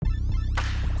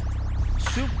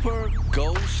Super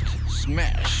Ghost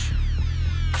Smash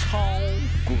超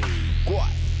鬼怪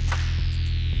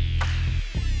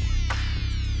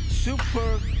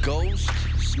Super Ghost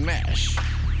Smash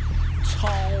超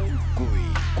鬼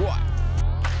怪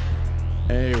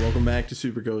Hey, welcome back to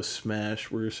Super Ghost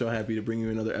Smash. We're so happy to bring you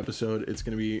another episode. It's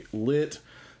going to be lit,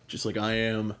 just like I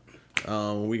am.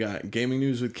 We got gaming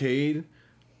news with Cade.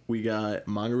 We got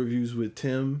manga reviews with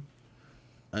Tim.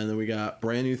 And then we got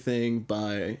brand new thing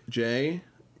by Jay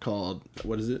called,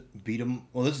 what is it?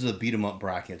 Well, this is a beat 'em up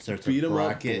bracket. So it's a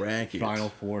bracket Final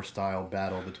Four style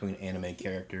battle between anime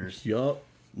characters. Yup.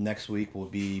 Next week will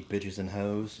be bitches and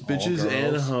hoes. Bitches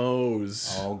and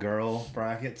hoes. All girl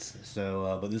brackets.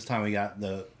 So, but this time we got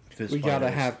the fist We fighters.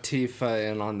 gotta have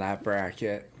Tifa in on that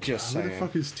bracket. Just Who saying. the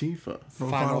fuck is Tifa?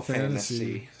 From Final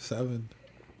Fantasy 7.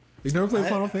 You never played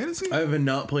Final Fantasy? I have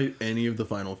not played any of the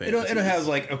Final Fantasies. It'll have,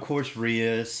 like, of course,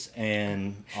 Rias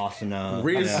and Asuna.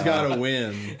 Rias gotta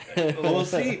win. We'll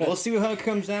see. We'll see how it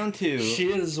comes down to. She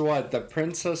is what? The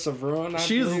Princess of Ruin?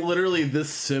 She is literally the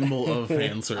symbol of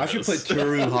fan service. I should put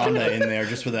Toru Honda in there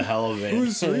just for the hell of it.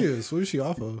 Who's Rias? What is she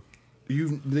off of?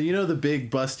 You know the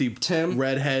big busty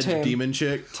redhead demon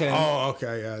chick? Tim. Oh,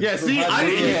 okay, yeah. Yeah, see,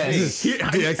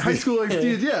 high school like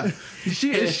dude, yeah.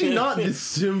 Is she not the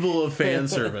symbol of fan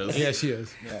service? Yeah, she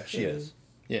is. Yeah, she is.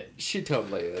 Yeah, She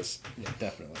totally is. yeah,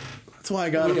 definitely. That's why I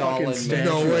got a We all fucking admit- statue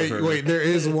No, of her. wait. There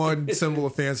is one symbol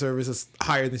of fan service that's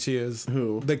higher than she is.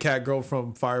 Who? The cat girl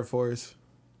from Fire Force.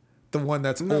 The one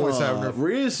that's always having her.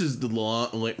 Rias is the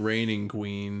reigning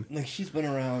queen. Like, she's been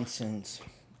around since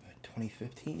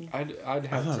 2015. I'd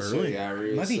have thought to early. say, yeah,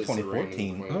 Rias Might be is the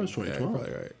 2014. reigning I was queen. Yeah, 2012. you're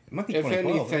probably right. It might be If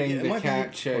 2012. anything, It the might be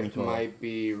cat chick 2012. might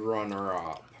be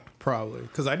runner-up. Probably.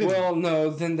 Because I didn't. Well, no,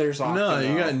 then there's Akino. No,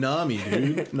 you got Nami,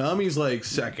 dude. Nami's like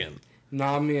second.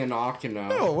 Nami and Akino.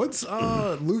 No, what's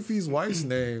Luffy's wife's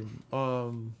name?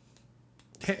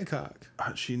 Hancock.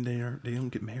 They don't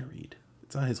get married.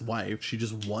 It's not his wife. She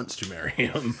just wants to marry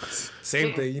him.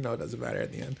 Same thing. You know, it doesn't matter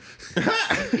at the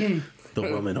end. The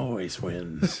woman always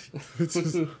wins.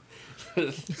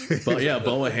 But yeah,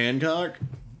 Boa Hancock.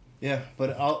 Yeah,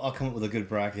 but I'll come up with a good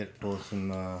bracket full of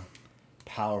some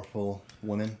powerful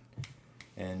women,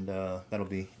 and that'll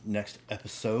be next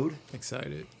episode.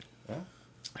 Excited.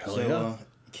 Hell so, yeah.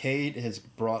 Cade has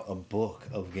brought a book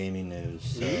of gaming news.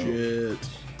 So Shit.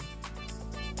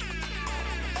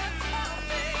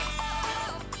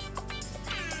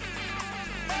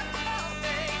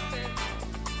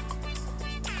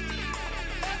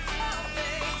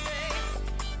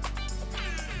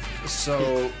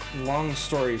 So, long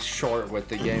story short with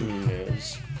the gaming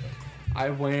news, I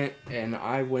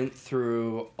went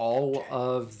through all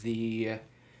of the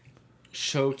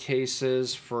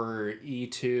showcases for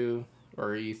E2 or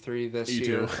E3 this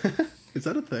year. Is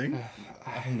that a thing?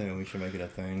 I don't know. We should make it a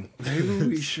thing. Maybe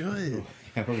we should.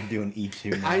 Yeah, we're doing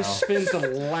E2 now. I spent the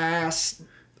last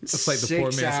It's like the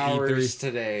poor 6 man's hours E3.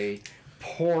 today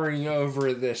poring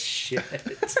over this shit.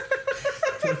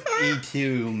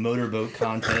 E2 motorboat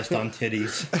contest on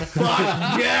titties.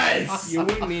 Yes! We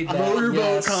need that. Motorboat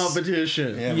yes.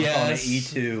 competition. Yeah, Yes. we're calling it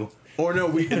E2. Or no,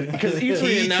 because E3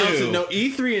 E2. announces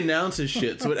E3 announces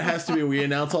shit, so it has to be we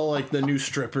announce all like the new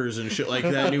strippers and shit like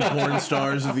that, new porn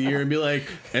stars of the year, and be like,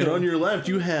 and on your left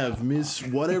you have Miss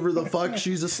whatever the fuck,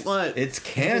 she's a slut. It's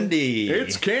Candy.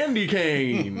 It's Candy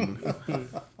Cane.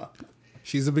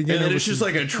 She's a And beginner. then but it's just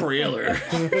like a trailer.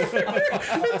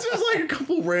 It's just like a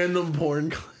couple random porn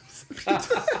clips.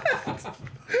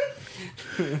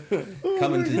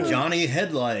 Coming to Johnny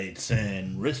Headlights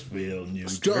and Wristville, New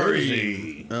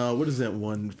Jersey. What is that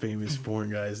one famous porn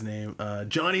guy's name?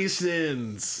 Johnny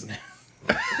Sins.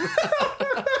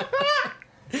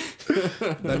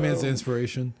 that man's the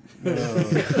inspiration. Yo,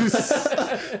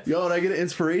 did I get an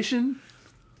inspiration?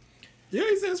 Yeah,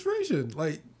 he's the inspiration.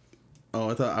 Like, Oh,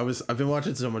 I've been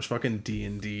watching so much fucking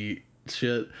D&D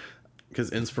shit.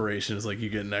 Because inspiration is like you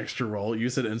get an extra roll. You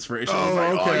said inspiration. I was like,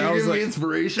 okay. Oh, I you was give me like-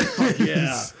 inspiration? Fuck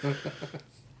yeah.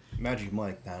 Magic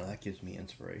Mike, now that gives me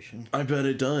inspiration. I bet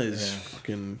it does. Yeah.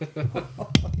 Fucking.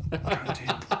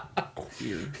 Goddamn.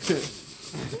 Queer.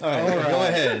 All right, go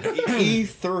ahead.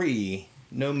 E3.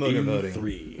 No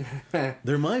motorboating. E3.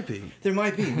 There might be. There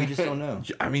might be. We just don't know.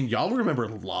 I mean, y'all remember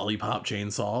Lollipop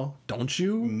Chainsaw, don't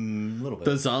you? A little bit.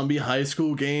 The zombie high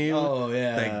school game. Oh,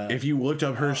 yeah. Like, if you looked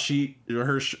up her sheet,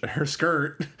 her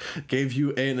skirt gave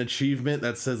you an achievement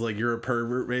that says like you're a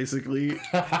pervert, basically.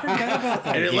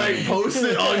 And it like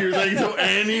posted on your thing so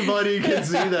anybody can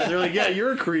see that. They're like, yeah,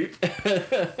 you're a creep.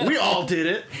 We all did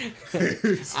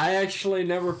it. I actually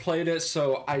never played it,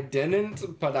 so I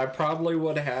didn't, but I probably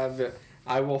would have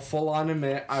I will full on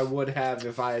admit I would have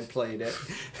if I had played it.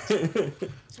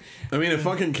 I mean, it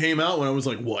fucking came out when I was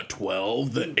like, what,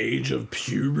 12? The age of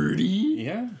puberty?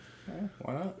 Yeah,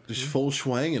 why not? Just full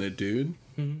schwang in it, dude.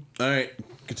 All right,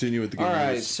 continue with the game. All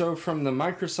right, so from the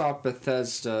Microsoft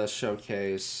Bethesda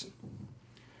showcase,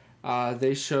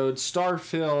 they showed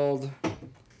Starfield,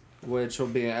 which will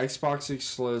be an Xbox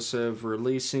exclusive,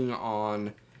 releasing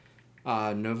on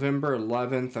November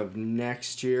 11th of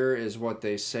next year, is what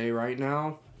they say right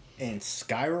now. And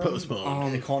Skyrim.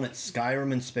 Postponed. They're calling it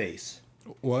Skyrim in space.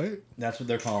 What? That's what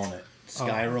they're calling it.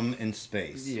 Skyrim in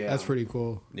space. Yeah, That's pretty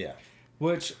cool. Yeah.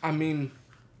 Which, I mean,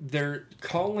 they're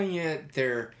calling it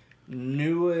their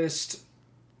newest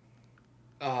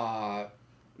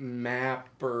map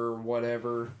or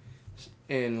whatever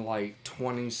in like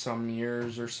 20 some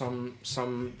years or some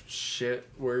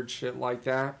weird shit like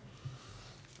that.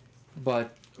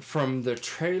 But from the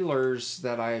trailers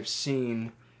that I've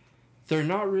seen, they're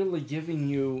not really giving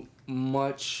you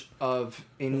much of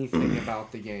anything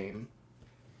about the game.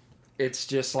 It's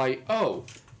just like, oh,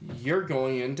 you're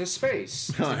going into space.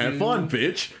 Have fun,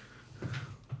 bitch.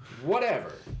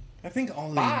 Whatever. I think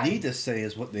all Bye. they need to say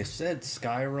is what they said,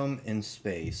 Skyrim in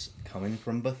space, coming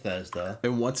from Bethesda,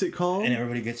 And what's it called? and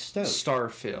everybody gets stoked.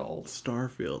 Starfield.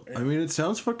 Starfield. I mean, it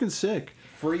sounds fucking sick.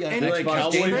 Free on And Xbox Like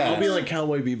Cowboy, Game Pass. I'll be like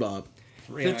Cowboy Bebop.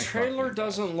 Free on The Xbox trailer Game Pass.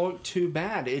 doesn't look too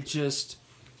bad. It just...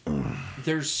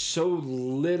 There's so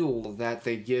little that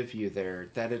they give you there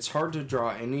that it's hard to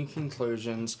draw any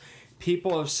conclusions.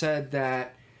 People have said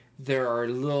that there are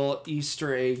little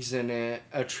Easter eggs in it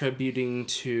attributing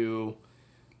to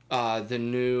the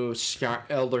new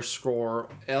Elder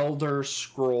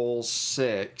Scrolls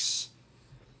 6,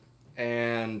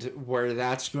 and where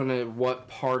that's gonna, what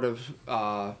part of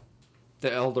the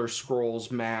Elder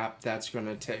Scrolls map that's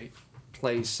gonna take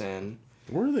place in.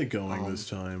 Where are they going this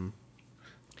time?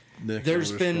 Next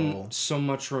There's Elder been Scroll. so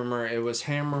much rumor. It was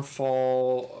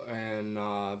Hammerfall and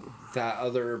that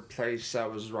other place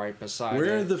that was right beside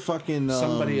Where it. the fucking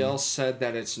Somebody else said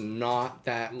that it's not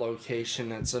that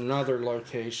location, it's another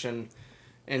location.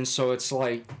 And so it's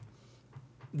like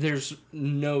there's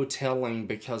no telling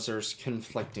because there's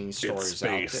conflicting it's stories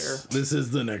out space. there, This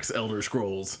is the next Elder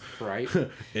Scrolls. right?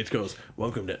 It goes,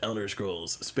 welcome to Elder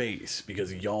Scrolls Space,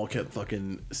 because y'all kept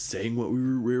fucking saying where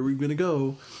we were gonna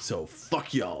go, so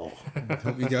fuck y'all.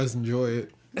 Hope you guys enjoy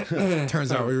it.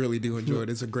 Turns out we really do enjoy it.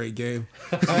 It's a great game.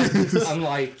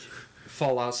 Unlike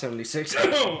Fallout 76.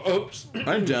 Oops.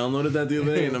 I downloaded that the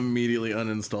other day and immediately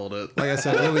uninstalled it. Like I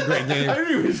said, really great I game.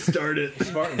 didn't even start it.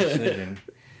 Smart decision.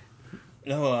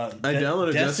 No, I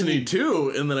downloaded Destiny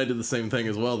 2, and then I did the same thing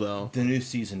as well, though. The new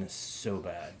season is so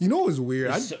bad. You know what was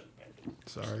weird? So-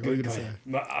 Sorry, what were you Go gonna say? ahead.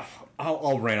 But,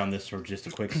 I'll rant on this for just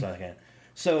a quick second.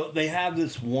 So they have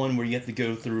this one where you have to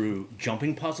go through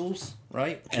jumping puzzles,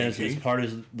 right? And it's part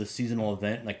of the seasonal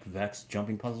event, like Vex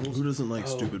jumping puzzles. Who doesn't like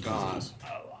stupid God. puzzles?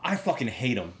 I fucking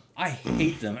hate them. I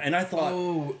hate them. And I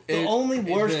thought the it- only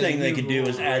worst the thing they new could do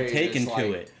is add rate Taken is to like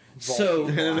it. So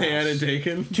And then they added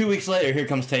Taken. 2 weeks later, here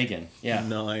comes Taken. Yeah,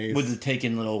 Nice. with the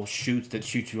Taken little chutes that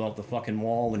shoot you off the fucking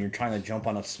wall when you're trying to jump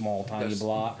on a small tiny There's,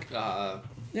 block.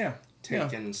 Yeah,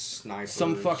 Taken snipers.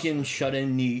 some fucking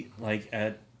shut-in neat like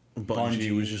at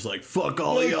Bungie was just like, fuck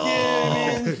all Look, y'all. yeah,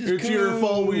 man, this is It's your cool.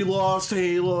 fault we lost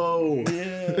Halo.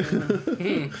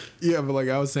 yeah. Yeah, but like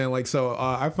I was saying, like so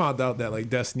I found out that like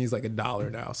Destiny's like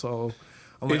 $1 now. So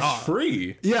I'm like, It's oh.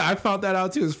 free. Yeah, I found that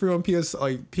out too. It's free on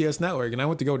PS Network, and I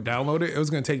went to go download it. It was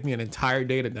gonna take me an entire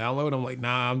day to download. I'm like,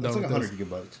 nah, I'm That's done like with 100 this.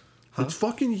 gigabytes. It's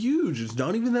fucking huge. It's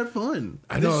not even that fun.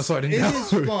 I know, so I didn't It download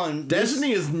is it. fun.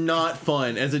 Destiny is not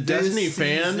fun. As a Destiny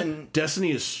fan, season-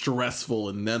 Destiny is stressful,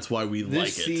 and that's why we This like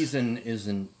it. season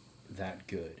isn't that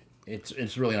good.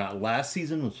 It's really not. Last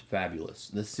season was fabulous.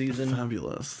 This season,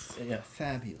 Fabulous. yeah,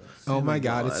 fabulous. Oh my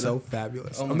god, it's God. so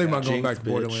fabulous. Oh I'm my thinking about God, going back jinx, to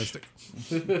Borderlands.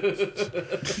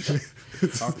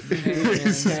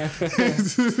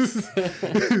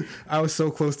 I was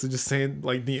so close to just saying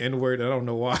like the N word. I don't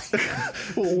know why.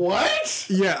 What?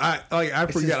 Yeah, I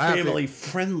forget. I have to- Family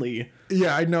friendly.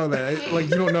 yeah, I know that. Like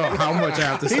you don't know how much I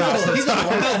have to stop. He's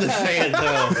allowed to say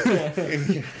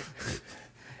it though.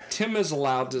 Tim is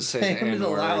allowed to say Tim the is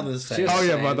N-word. allowed to say Just Oh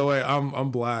yeah, by saying. the way,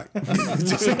 I'm black.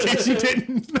 Just in case you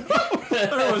didn't know. I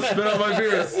don't want to spit out my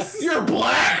beer. You're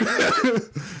black.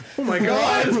 Oh my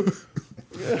god.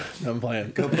 I'm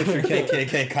playing. Go put your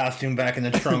KKK costume back in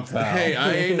the trunk, pal. Hey,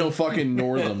 I ain't no fucking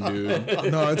Northam, dude.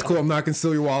 No, it's cool. I'm not gonna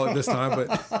steal your wallet this time,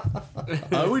 but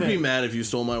I would be mad if you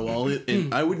stole my wallet,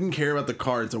 and I wouldn't care about the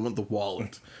cards. I want the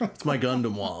wallet. It's my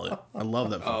Gundam wallet. I love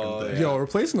that fucking thing. Yo,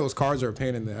 replacing those cards are a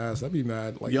pain in the ass. I'd be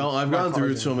mad. Like, Yo, I've my gone through it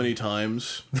cards so are- many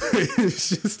times. It's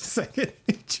just second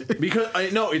nature.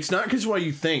 Because no, it's not because what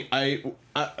you think. I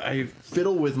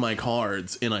fiddle with my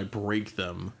cards and I break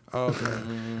them, Okay.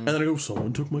 and then I go,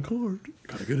 someone took my card.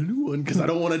 Gotta get a new one because I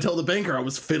don't want to tell the banker I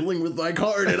was fiddling with my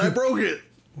card and I broke it.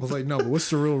 I was like, no, but what's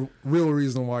the real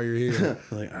reason why you're here?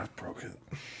 Like I broke it.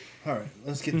 All right,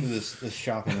 let's get to this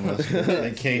shopping list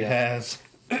that Kate has.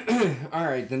 All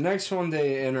right, the next one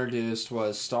they introduced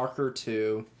was Stalker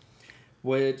 2,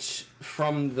 which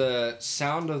from the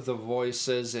sound of the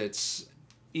voices, it's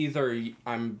either,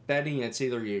 I'm betting it's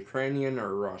either Ukrainian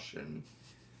or Russian.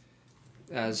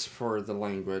 As for the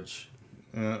language.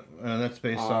 That's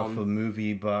based off a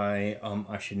movie by,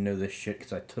 I should know this shit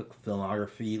because I took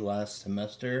filmography last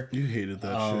semester. You hated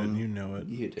that shit. You know it.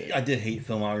 You did. I did hate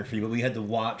filmography, but we had to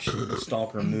watch the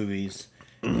Stalker movies,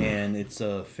 and it's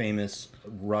a famous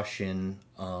Russian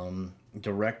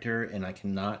director, and I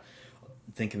cannot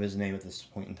think of his name at this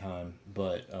point in time,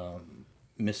 but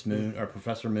Miss Moon, or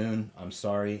Professor Moon, I'm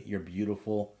sorry, you're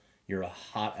beautiful. You're a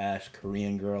hot-ass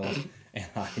Korean girl, and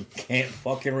I can't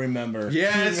fucking remember.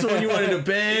 Yeah, it's the one you wanted to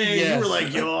bang. Yes. You were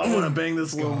like, yo, I want to bang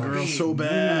this little girl so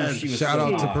bad. She was Shout so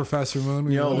out to hot. Professor Moon.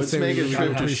 We Yo, wanna let's say make we a really trip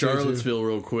to appreciate you. Charlottesville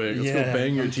real quick. Let's Yeah, go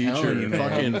bang your I'm teacher. telling you, man.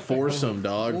 Fucking foursome,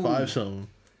 dog. Five-some.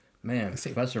 Man,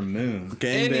 Professor Moon.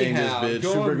 Gang bang this Anyhow, bitch.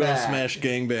 going Super Go back. Smash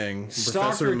gang bang. Professor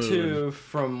Stalker Moon. 2,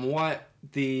 from what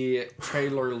the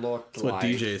trailer looked That's what like.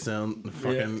 DJ sound.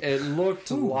 Fucking. It looked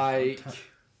like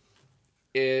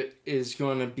it is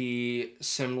going to be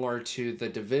similar to The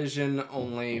Division,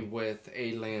 only with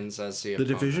aliens as the The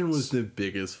Division opponents. was the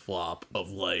biggest flop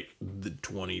of like the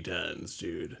 2010s,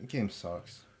 dude. The game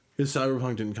sucks. Because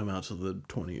Cyberpunk didn't come out till the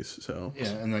 20s, so Yeah,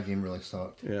 and that game really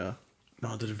sucked. yeah.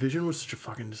 No, The Division was such a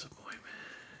fucking disappointment.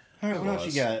 All right, what else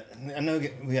you was. got? I know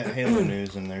we got Halo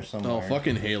news in there somewhere. Oh,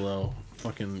 fucking Halo.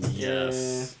 Fucking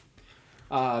yes.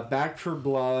 Back for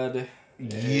Blood.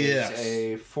 Yes. It's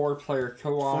a 4-player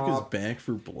co-op. Fuck is Back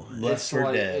for Blood? Left It's 4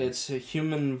 like Dead. it's a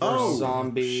human versus Oh,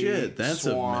 zombie. shit. That's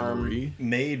swarm. a memory.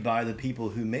 Made by the people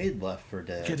who made Left 4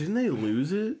 Dead. Yeah, didn't they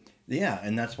lose it? Yeah,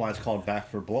 and that's why it's called Back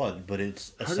for Blood, but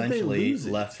it's How did they essentially lose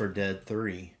it? Left 4 Dead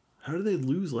 3. How did they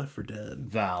lose Left 4 Dead?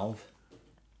 Valve.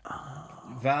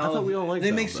 Valve. I thought we all liked they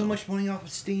Valve, make so though. much money off of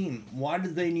Steam. Why do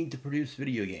they need to produce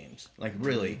video games? Like,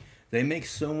 really? They make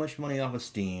so much money off of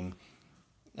Steam.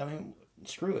 I mean,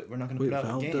 screw it. We're not going to Wait, put out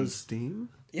Valve games. does Steam?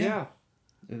 Yeah.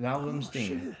 Valve owns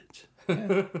Steam. Shit.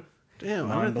 Damn,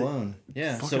 how Mind did they... blown.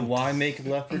 Yeah. So Fucking- why make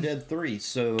Left 4 Dead 3?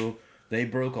 So they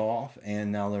broke off,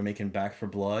 and now they're making Back for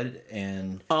Blood,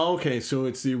 and Oh, okay, so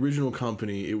it's the original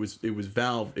company. It was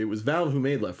Valve. It was Valve who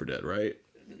made Left 4 Dead, right?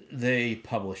 they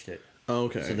published it. Oh,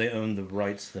 okay. So they own the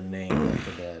rights to the name Left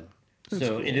 4 Dead.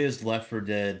 So it is Left 4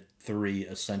 Dead 3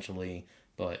 essentially,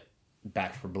 but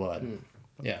Back for Blood.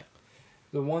 Yeah.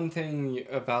 The one thing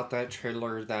about that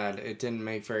trailer that it didn't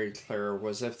make very clear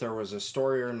was if there was a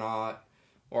story or not,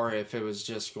 or if it was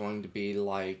just going to be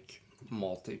like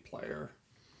multiplayer.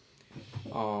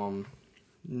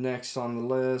 Next on the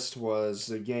list was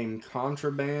the game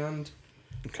Contraband.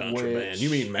 Contraband. which- You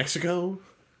mean Mexico?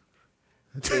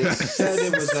 It said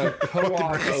it was a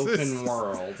co-op open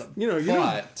world. You know, you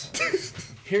But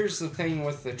here's the thing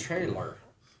with the trailer.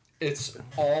 It's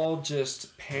all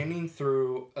just panning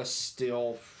through a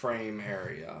still frame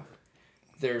area.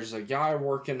 There's a guy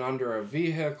working under a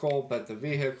vehicle, but the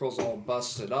vehicle's all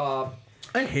busted up.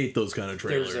 I hate those kind of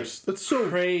There's trailers. a That's so.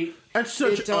 crate. That's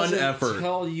such It doesn't uneffort.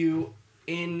 tell you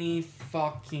any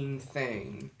fucking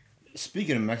thing.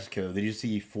 Speaking of Mexico, did you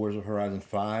see Forza Horizon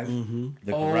 5? Mm-hmm.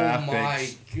 The Oh graphics.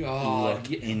 my god.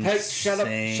 look Hey, shut up,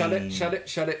 shut it, insane. shut it,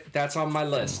 shut it. That's on my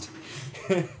list.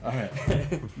 Alright.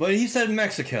 But he said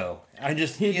Mexico. I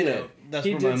just, He you did. know, that's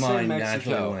He where did my say mind Mexico.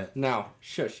 naturally went. Now,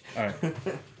 shush. Alright.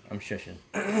 I'm shushing.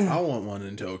 I want one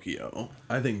in Tokyo.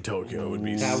 I think Tokyo would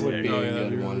be That sick. would be Oh, a yeah, that'd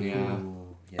good be one,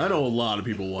 yeah. I know a lot of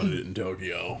people wanted it in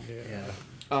Tokyo.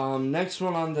 Yeah. Next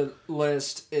one on the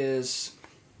list is,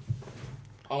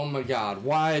 oh my god,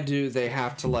 why do they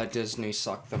have to let Disney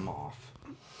suck them off?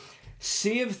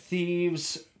 Sea of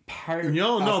Thieves, Pirate.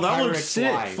 No, that looks Pirate's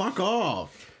sick. Life. Fuck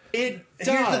off. It does.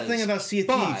 Here's the thing about Sea of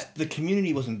but- Thieves. The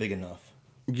community wasn't big enough.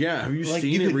 Yeah, have you Like,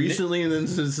 seen you it could- recently? And then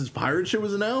since this pirate shit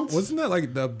was announced, Wasn't that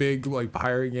like the big like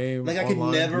pirate game? Like, I could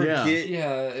online? never Yeah. get Yeah,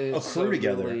 a it's crew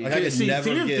together. really- Like, I could See, never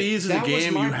Sea of get... Thieves is a That was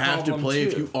game my you have to problem, play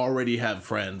if too. you already have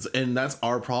friends, and that's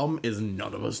our problem. Is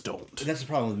none of us don't. That's the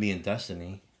problem with me and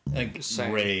Destiny. Like,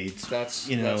 Same. raids. That's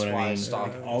You know that's what why I mean?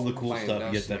 stopped Like, all the cool playing stuff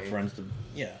you get that Destiny. friends to...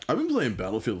 Yeah. I've been playing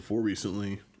Battlefield 4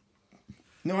 recently.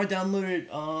 No, I downloaded.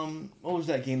 What was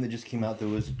that game that just came out? That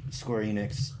was Square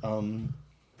Enix,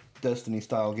 Destiny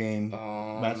style game,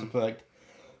 Mass Effect.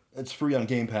 It's free on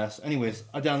Game Pass. Anyways,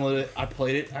 I downloaded it. I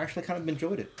played it. I actually kind of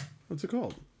enjoyed it. What's it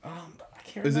called? I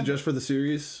can't. Is it remember. just for the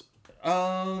series?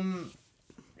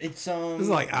 It's This is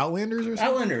like Outlanders or something.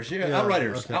 Outlanders. Yeah,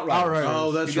 Outriders. Okay. Outriders. Outriders.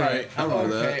 Oh, that's You got right. it. I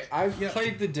remember Okay, I've Yeah.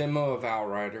 played the demo of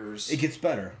Outriders. It gets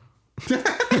better.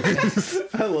 that.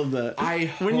 I love that.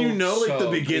 When you hope know like the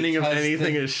so, beginning of because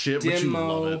anything the is shit, but you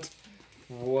love demo it.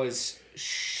 was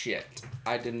shit.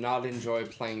 I did not enjoy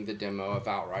playing the demo of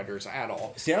Outriders at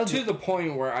all. See, I was- to the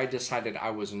point where I decided I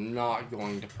was not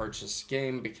going to purchase the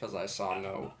game because I saw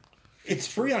no. It's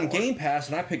free on Game Pass,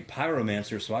 and I picked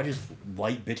Pyromancer, so I just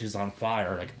light bitches on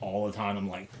fire like all the time. I'm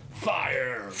like,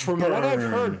 fire! From what I've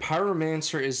burn. heard,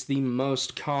 Pyromancer is the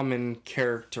most common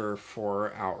character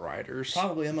for Outriders.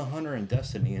 Probably I'm a hunter in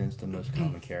Destiny, and it's the most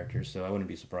common character, so I wouldn't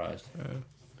be surprised.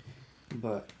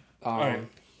 But Alright,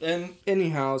 and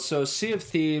anyhow, so Sea of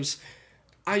Thieves,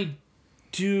 I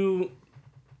do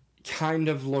kind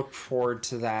of look forward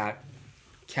to that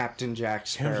Captain Jack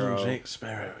Sparrow.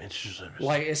 Sparrow.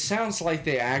 Like, it sounds like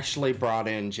they actually brought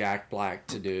in Jack Black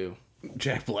to do.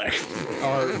 Jack Black.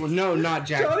 Or, no, not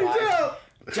Jack Johnny Black. Depp.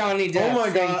 Johnny Depp. Oh my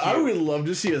thank god, I you. would love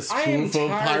to see a I am spoof of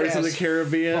tired Pirates of the as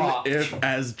Caribbean fuck. if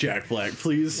as Jack Black.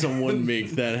 Please, someone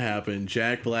make that happen.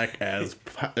 Jack Black as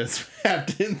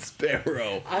Captain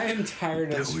Sparrow. I am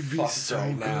tired as fuck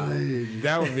right now.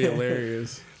 That would be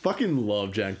hilarious. Fucking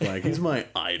love Jack Black. He's my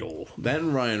idol. That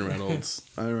and Ryan Reynolds.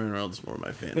 Ryan Reynolds is more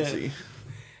my fantasy.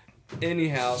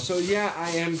 Anyhow, so yeah, I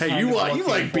am. Hey, kind you of like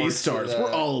looking forward Beastars. to the-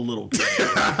 We're all a little gay.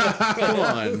 Come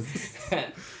on.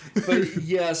 But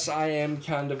yes, I am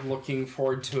kind of looking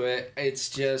forward to it. It's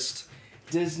just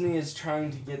Disney is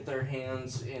trying to get their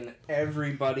hands in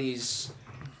everybody's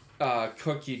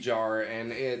cookie jar,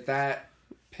 and that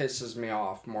pisses me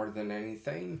off more than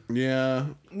anything. Yeah.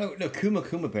 no,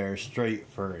 Kuma Bear is straight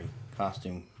furry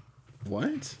costume.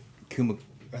 What?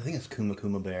 I think it's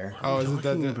Kuma Bear. Oh, is it that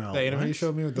talking the about? anime What? you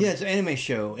showed me with the Yeah, it's an anime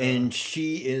show, and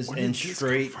she is Where in did this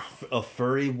straight come a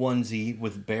furry onesie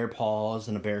with bear paws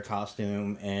and a bear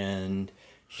costume, and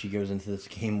she goes into this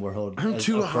game world. I'm as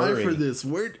too a high furry. for this.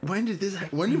 When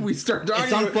did we start talking?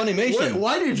 It's on about- Funimation.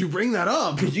 Why did you bring that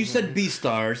up? Because you said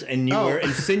Beastars, and you Oh. were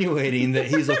insinuating that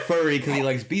he's a furry because he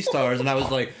likes Beastars, and I was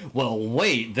like, well,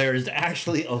 wait, there's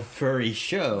actually a furry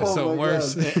show. So my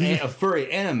worse. God. A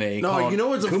furry anime. No, called you know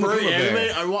what's a Kuma furry Kuma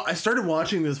Bear. anime? I started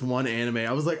watching this one anime.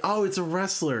 I was like, oh, it's a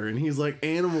wrestler, and he's like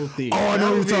animal themed. Oh, I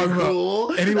know what you're talking about. cool.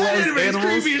 And he that loves anime's animals.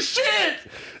 creepy as shit.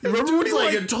 Remember when he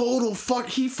like like a total fuck?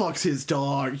 He fucks his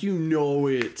dog. You know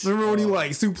it. remember when he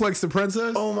like suplexed the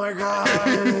princess? Oh my god.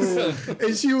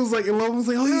 And she was like in love. Was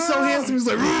like, oh, he's so handsome. He's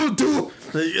like, oh, dude.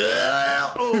 Like,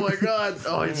 yeah. Oh my god.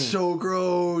 Oh, it's so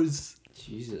gross.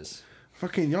 Jesus.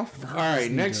 Fucking y'all. All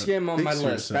right, next game on my Fix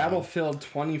list, yourself. Battlefield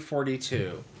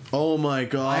 2042. Oh my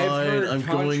god. I've heard I'm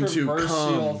going to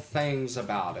controversial come. things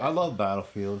about it. I love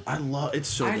Battlefield. I love. It's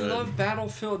so I good. love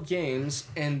Battlefield games,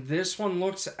 and this one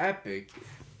looks epic,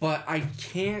 but I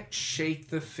can't shake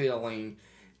the feeling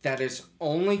that it's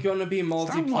only going to be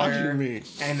watching multiplayer, me.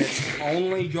 and it's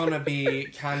only going to be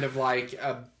kind of like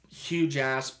a huge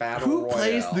ass battle Who royale.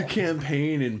 plays the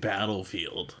campaign in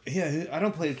Battlefield? Yeah, I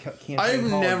don't play the campaign. I've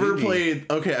Call of never Duty. played.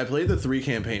 Okay, I played the 3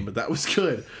 campaign, but that was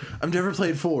good. I've never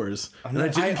played 4s, and I know.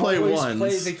 didn't I play always 1s,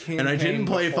 play the and I didn't campaign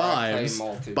play before I play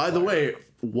 5s. By the multiplayer. way,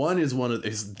 1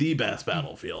 is the best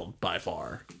Battlefield by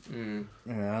far.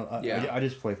 Yeah, I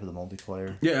just play for the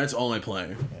multiplayer. Yeah, that's all I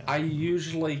play. I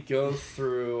usually go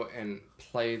through and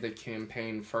play the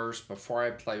campaign first before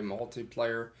I play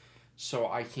multiplayer, so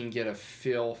I can get a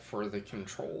feel for the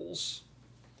controls.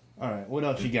 All right, what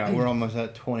else you got? We're almost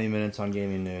at 20 minutes on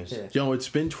gaming news. Yeah. Yo, it's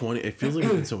been 20. It feels like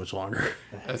it's been so much longer.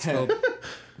 That's still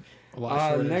a lot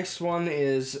shorter. Next one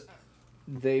is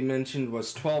they mentioned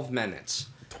was 12 minutes.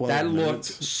 12 that minutes. looked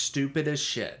stupid as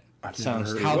shit.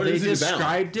 Sounds heard- How What they is it about?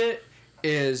 described it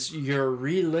is you're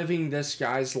reliving this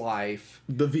guy's life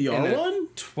The in VR a one?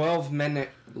 12-minute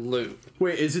loop.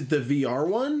 Wait, is it the VR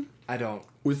one I don't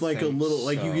with like a think little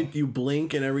like so. you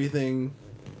blink and everything?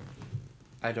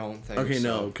 I don't think Okay,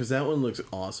 so. no, because that one looks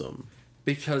awesome.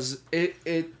 Because it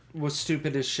was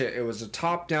stupid as shit. It was a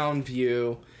top-down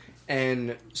view,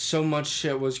 and so much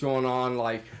shit was going on.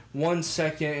 Like, 1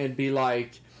 second it'd be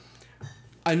like,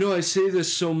 I know I say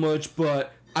this so much,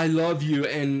 but I love you.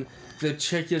 And the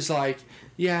chick is like,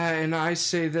 yeah, and I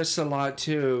say this a lot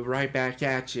too, right back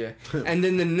at you. And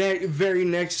then the very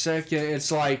next second,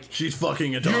 it's like, She's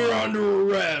fucking a dog. you're under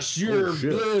arrest. You're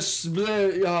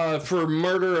shit. for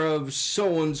murder of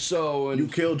so and so, You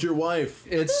and killed your wife.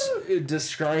 it's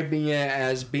describing it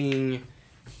as being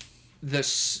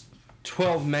this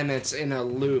 12 minutes in a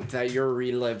loop that you're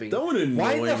reliving. That would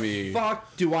annoy Why the me.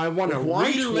 fuck do I want to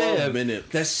Why 12 relive minutes?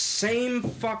 the same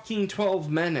fucking 12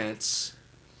 minutes?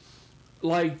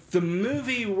 Like, the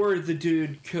movie where the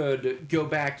dude could go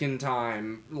back in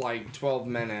time, like, 12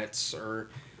 minutes or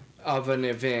of an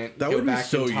event, That go would be back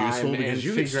so in time useful and because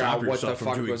you could figure stop out what the yourself from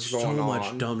fuck doing was so going much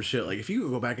on. dumb shit. Like if you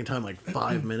could go back in time like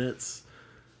 5 minutes,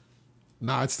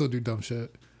 Nah, I'd still do dumb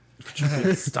shit. you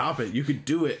could stop it. You could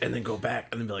do it and then go back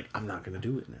and then be like, I'm not gonna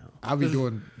do it now. I'll be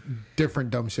doing different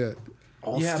dumb shit.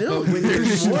 Yeah, Still, but when you're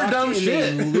there's more stuck dumb in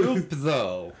shit. a loop,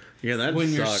 though, Yeah, that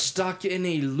when you're sucks. stuck in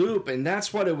a loop, and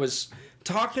that's what it was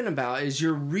talking about, is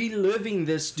you're reliving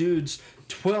this dude's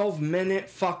 12-minute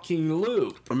fucking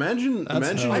loop. Imagine hell.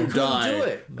 you I couldn't die. do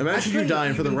it. Imagine I you couldn't die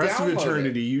and for the even rest of download it.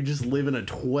 eternity. You just live in a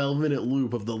 12-minute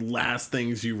loop of the last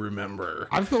things you remember.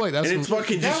 I feel like that's And it's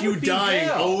fucking That just you would be dying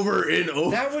hell. over and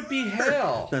over. That would be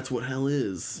hell. That's what hell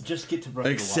is. Just get to Breath of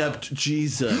the Except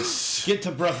Jesus. Wild. Get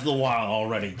to Breath of the Wild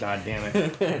already, god damn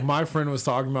it. my friend was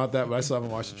talking about that, but I still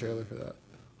haven't watched the trailer for that.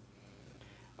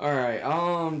 All right,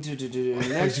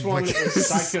 next one is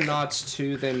Psychonauts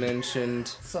 2. They mentioned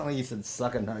Sound like you said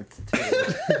suck a nut.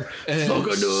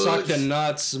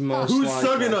 Psychonauts most Who's likely.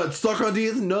 sucking nuts? Suck on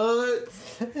these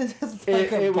nuts. It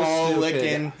was Ball stupid.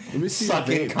 licking, Let me see sucking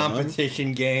the vape, man.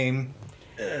 competition game.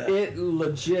 It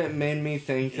legit made me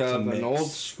think a of mix. an old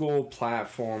school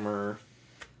platformer,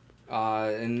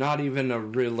 and not even a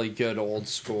really good old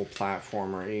school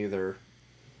platformer either.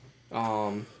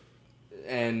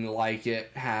 And like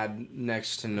it had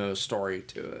next to no story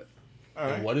to it.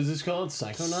 What is this called?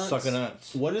 Psychonauts? Suck a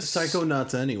nuts. What is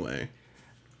Psychonauts anyway?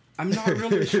 I'm not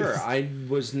really sure. I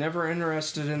was never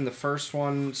interested in the first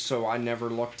one, so I never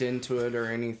looked into it or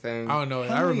anything. I don't know.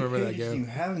 I remember that Do you game.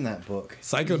 have in that book?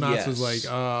 Psychonauts was Yes.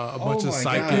 like a bunch of my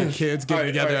psychic gosh. kids getting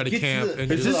Alright, together alright, at a get to camp. the-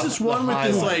 And Is just, this one with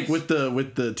this highlights. like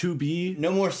with the 2B?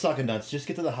 No more sucking nuts. Just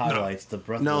get to the highlights. The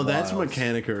Breath No, of the that's Wilds.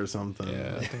 Mechanica or something.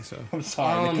 yeah, I think so. I'm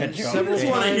sorry to cut you off. I several just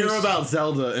want to hear times- about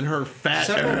Zelda and her fat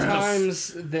Several ass.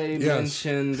 times they Yes.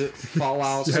 mentioned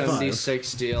Fallout Yes.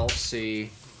 76 DLC.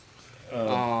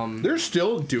 They're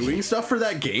still doing stuff for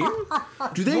that game?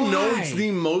 Do they know it's Why?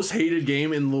 the most hated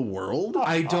game in the world?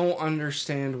 I don't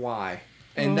understand why,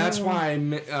 and that's why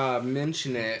I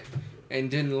mention it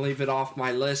and didn't leave it off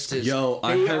my list. Is Yo,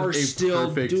 I they have are a still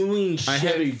perfect- doing I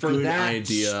have a shit for good that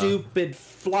idea. stupid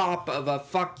flop of a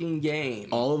fucking game.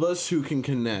 All of us who can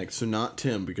connect, so not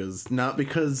Tim, not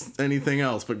because anything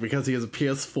else, but because he has a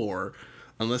PS4.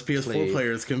 Unless PS4 Please.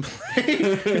 players can play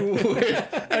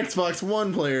with Xbox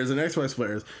One players and Xbox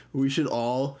players, we should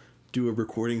all do a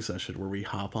recording session where we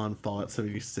hop on Fallout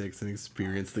 76 and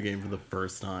experience the game for the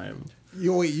first time.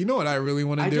 Yo, wait, you know what I really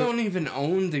want to I do? don't even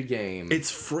own the game. It's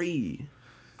free,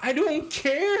 I don't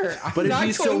care. I'm but it'd not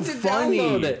be so going to funny.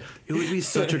 download it. It would be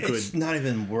such a good. It's not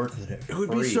even worth it. It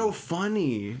would be so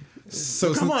funny.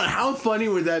 So Come on, how funny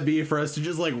would that be for us to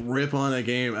just like rip on a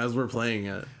game as we're playing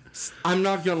it? I'm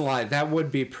not gonna lie, that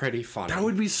would be pretty funny. That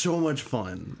would be so much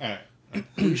fun. Alright.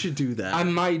 We should do that. I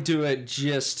might do it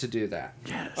just to do that.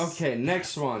 Yes. Okay,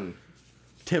 next one.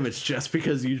 Tim, it's just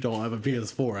because you don't have a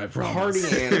PS4, I promise.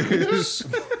 Party animals.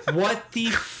 What the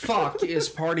fuck is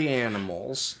Party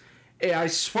Animals? I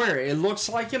swear, it looks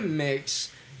like a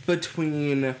mix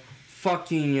between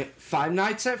fucking Five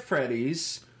Nights at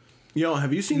Freddy's Yo,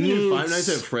 have you seen the new Five Meets-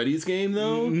 Nights at Freddy's game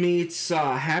though? meets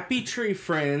Happy Tree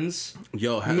Friends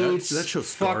Yo, meets that show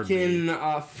scarred fucking me.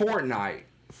 Fortnite.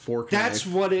 Fork That's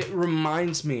knife. what it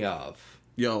reminds me of.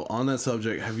 Yo, on that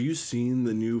subject, have you seen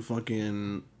the new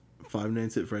fucking Five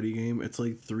Nights at Freddy game? It's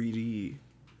like 3D.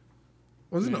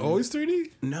 Wasn't it always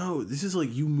 3D? No, this is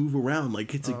like you move around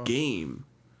like it's a game.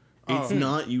 It's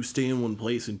not you stay in one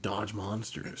place and dodge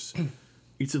monsters.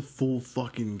 It's a full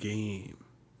fucking game.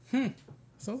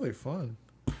 Sounds like fun.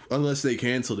 Unless they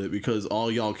canceled it because all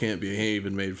y'all can't behave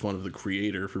and made fun of the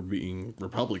creator for being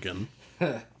Republican.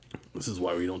 This is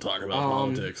why we don't talk about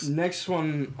politics. Next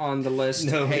one on the list,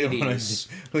 No, Hades.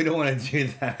 we don't want to do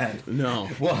that. No.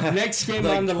 Well, Next game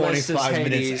like on the list is 25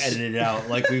 minutes Hades. edited out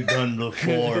like we've done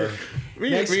before.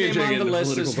 Next game can on get the into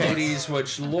list is political talk. Hades,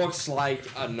 which looks like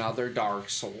another Dark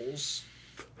Souls.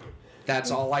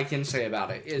 That's all I can say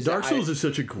about it. Is Dark Souls is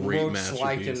such a great looks masterpiece.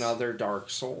 like another Dark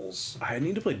Souls. I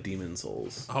need to play Demon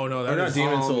Souls. Oh no, Or that not is.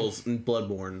 Demon Souls and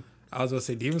Bloodborne. I was gonna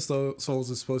say Demon Souls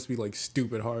is supposed to be like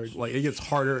stupid hard. Like it gets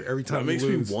harder every time That makes you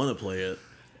me lose. want to play it.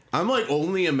 I'm like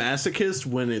only a masochist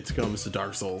when it comes to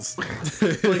Dark Souls.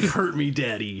 Like hurt me,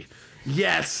 daddy.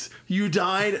 Yes, you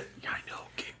died. Yeah, I know.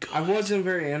 Get good. I wasn't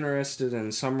very interested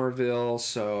in Somerville,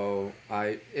 so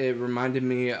it reminded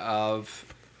me of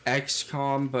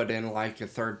XCOM, but in like a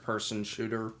third-person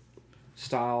shooter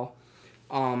style.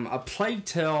 A Plague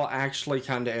Tale actually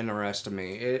kind of interested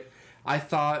me. I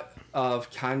thought of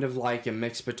kind of like a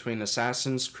mix between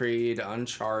Assassin's Creed,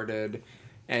 Uncharted,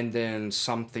 and then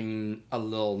something a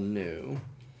little new.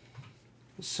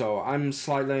 So I'm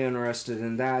slightly interested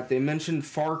in that. They mentioned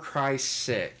Far Cry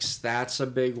 6. That's a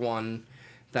big one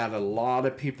that a lot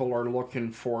of people are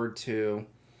looking forward to.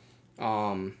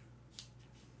 Far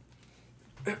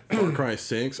Cry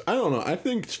 6? I don't know. I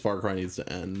think Far Cry needs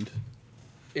to end.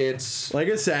 It's Like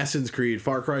Assassin's Creed,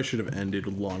 Far Cry should have ended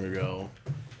long ago.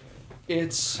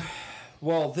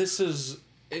 well, this is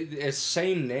it's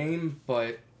same name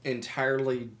but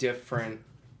entirely different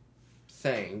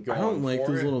thing. I don't like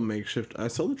those it. little makeshift. I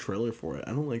saw the trailer for it.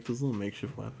 I don't like those little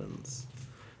makeshift weapons.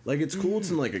 Like, it's cool.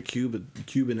 It's in like a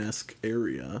Cuban-esque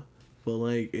area, but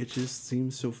like it just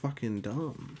seems so fucking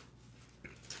dumb.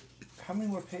 How many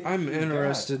more pages? I'm you got?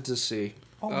 interested to see.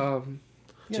 Yeah,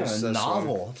 just a this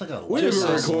novel. It's like a. We haven't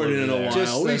this recorded in a one. while.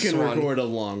 Just We this can one. record a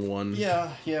long one.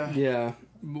 Yeah. Yeah.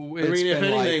 I mean, if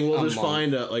anything, we'll just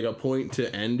find a point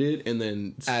to end it and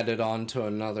then. add it on to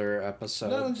another No,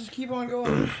 episode. just keep on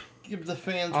going. Give the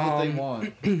fans what they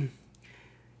want.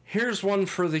 Here's one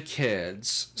for the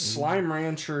kids. Slime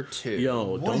Rancher 2. Yo,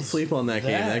 What don't is sleep on that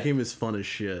game. that? That game is fun as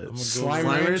shit. Slime Slime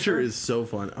Rancher? Rancher is so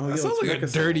fun. Oh, That yo, sounds it's like a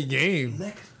Mecha dirty Soul. game.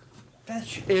 That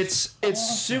shit. It's awesome.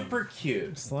 super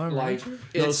cute. Slime like Rancher?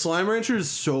 No, it's Slime Rancher is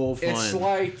so fun. it's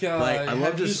like, I love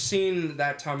have you just- seen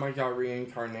that time I got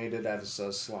reincarnated as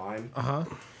a slime? Uh-huh.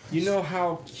 You know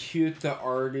how cute the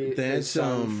art That's, is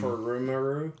for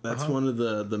Rimuru? That's one of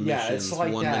the missions. Yeah, it's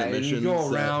like 1 that. minute And missions. you go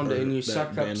around that, and you that suck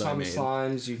up Bandai some made.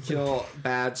 slimes, you kill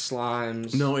bad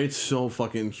slimes. No, it's so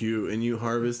fucking cute, and you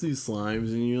harvest these slimes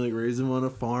and you like raise them on a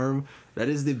farm. That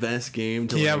is the best game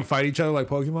to Can you have them like. fight each other like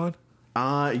Pokemon?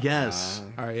 Yes,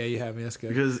 All right, yeah, you have me. That's good.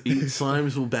 because each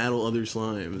slimes will battle other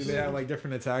slimes. They have like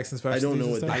different attacks and special. I don't know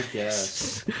what I that.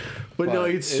 guess. But no,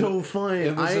 But it's so fun.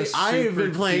 it was a I have super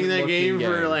been playing that game cute-looking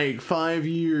for game. like 5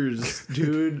 years,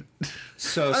 dude.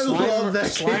 So I love that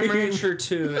Slime game. Rancher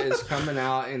 2 is coming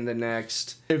out in the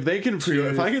next. If they can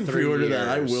if I can 3 pre-order that,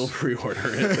 I years. will pre-order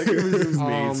it. That game is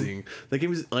amazing. That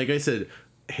game is, like I said,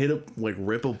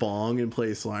 rip a bong and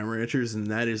play Slime Ranchers, and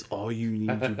that is all you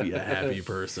need to be a happy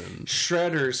person.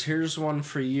 Shredders, here's one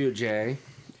for you, Jay.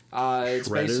 It's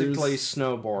Shredders? basically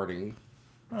snowboarding.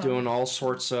 Doing all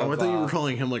sorts of. Oh, I thought you were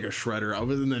calling him like a shredder. I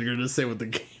was then you're gonna say what the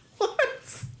game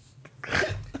was.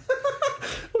 I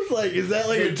was like, is that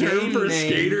like a term for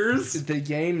skaters? The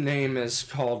game name is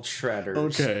called Shredders.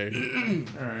 Okay.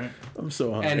 Alright. I'm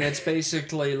so high. And it's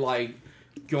basically like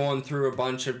going through a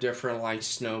bunch of different like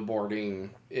snowboarding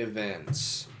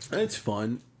events. It's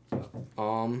fun.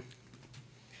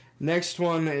 Next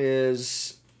one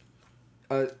is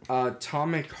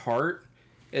Atomic Heart.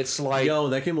 It's like Yo,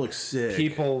 that game looks sick.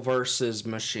 people versus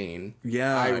machine.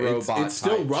 Yeah, iRobot it's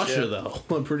still type Russia shit. though.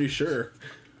 I'm pretty sure.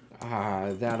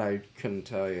 That I couldn't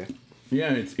tell you.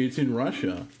 Yeah, it's in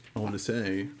Russia. I want to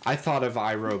say. I thought of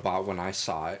iRobot when I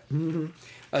saw it. Mm-hmm.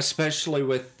 Especially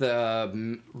with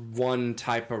the one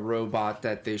type of robot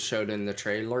that they showed in the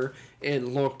trailer. It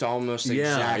looked almost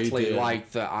Yeah, it exactly did.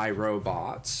 like the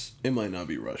iRobots. It might not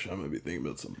be Russia. I might be thinking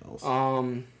about something else.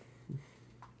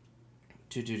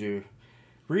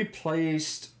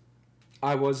 Replaced,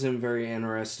 I wasn't very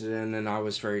interested in, and I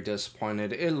was very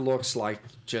disappointed. It looks like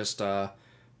just a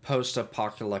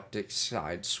post-apocalyptic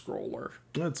side scroller.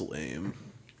 That's lame.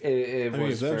 It I mean,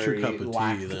 was if that's your very cup of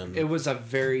tea, then- It was a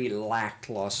very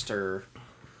lackluster.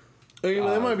 I mean,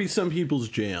 that might be some people's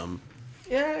jam.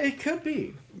 Yeah, it could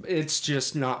be. It's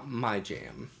just not my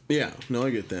jam. Yeah, no, I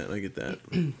get that. I get that.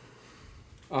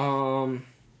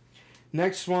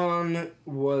 Next one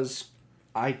was,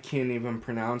 I can't even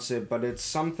pronounce it, but it's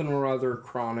something or other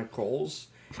Chronicles,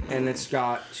 and it's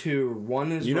got two.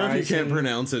 One is You know, if you can't Rising-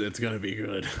 pronounce it, it's gonna be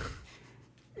good.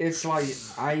 It's like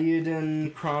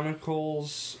Ayuden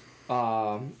Chronicles.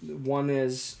 One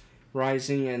is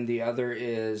Rising, and the other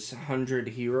is 100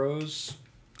 Heroes.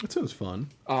 That sounds fun.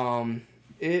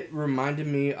 It reminded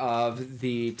me of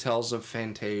the Tales of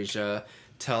Fantasia,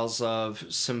 Tales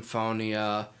of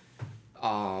Symphonia,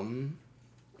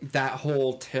 that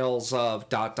whole Tales of ...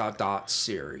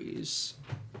 series.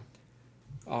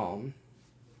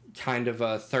 Kind of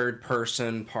a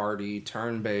third-person party,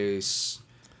 turn-based,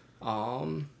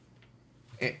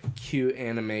 cute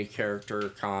anime character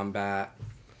combat.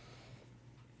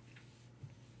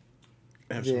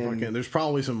 There's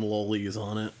probably some lollies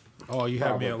on it. Oh, you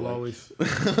have me at Probably. Lollies.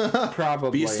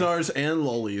 Probably. Beastars and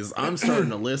lollies. I'm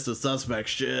starting a list of suspect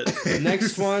shit.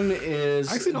 Next one is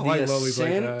I actually don't The like lollies like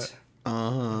Ascent,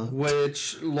 that.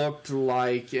 which looked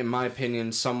like, in my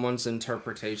opinion, someone's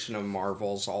interpretation of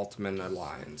Marvel's Ultimate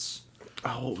Alliance.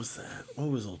 Oh, what was that? What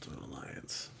was Ultimate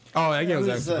Alliance? Oh, that game was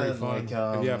It was, actually pretty like,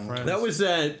 fun. If you have friends. That was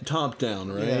that top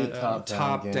down, right? Yeah,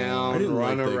 top game. I down, didn't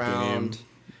run like that around. game.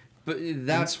 But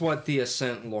that's what the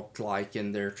Ascent looked like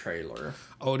in their trailer.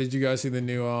 Oh, did you guys see the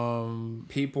new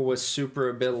People with super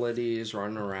abilities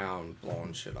running around,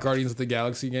 blowing shit up. Guardians of the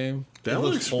Galaxy game? That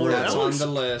looks looks horrible. That's that on looks- the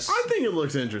list. I think it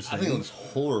looks interesting. I think it looks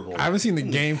horrible. I haven't seen the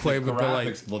gameplay, the but like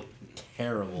graphics look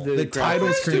terrible. the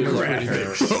title screen was pretty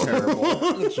graphics good. are terrible.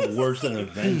 It looks worse than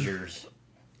Avengers.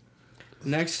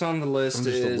 Next on the list I'm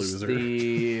just a is loser.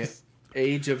 the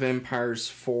Age of Empires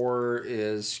 4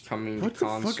 is coming What to the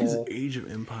console. fuck is Age of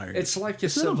Empires? It's like a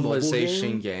Is that a mobile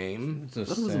civilization game. It's a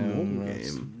thought it was a mobile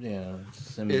it's- game. Yeah.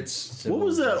 It's- What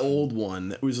was that old one?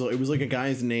 That was it was like a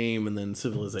guy's name and then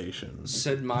Civilization.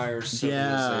 Sid Meier's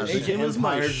Yeah, Civilization. that game was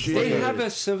my Empires shit. They have a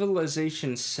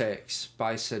Civilization 6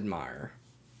 by Sid Meier.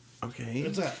 Okay.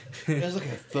 It's like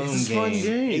a phone It's a game. fun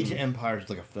game. Age of Empires is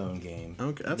like a phone game.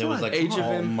 Okay, that's there was what like Age of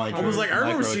all Empires. I was like, I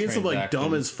remember seeing some like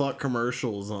dumb microtransactions. as fuck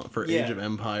commercials for Yeah. Age of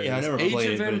Empires. Yeah, I never Age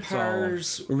played of it, but it's all.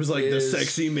 Empires. It was like the is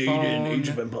sexy maiden phone. Age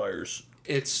of Empires.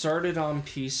 It started on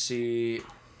PC,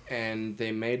 and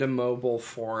they made a mobile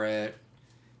for it,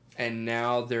 and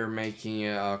now they're making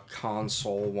a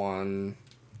console one,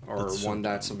 or That's so one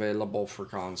that's available for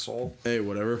console. Hey,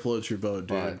 whatever floats your boat, dude.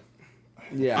 But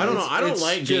yeah, I don't know. I don't it's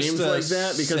like just games a like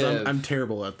that because sieve. I'm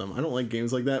terrible at them. I don't like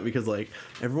games like that because like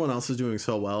everyone else is doing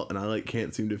so well and I like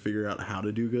can't seem to figure out how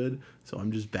to do good. So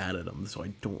I'm just bad at them. So I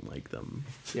don't like them.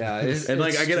 Yeah, And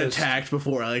like I get just- attacked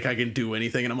before I can do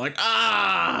anything and I'm like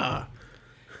ah.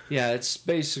 Yeah, it's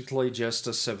basically just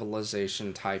a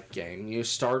civilization type game. You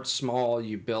start small,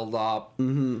 you build up,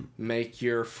 make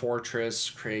your fortress,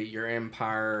 create your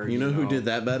empire. You know who did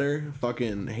that better?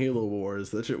 Fucking Halo Wars.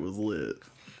 That shit was lit.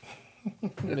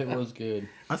 It was good.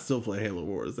 I still play Halo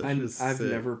Wars. That shit's I've sick.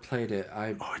 never played it.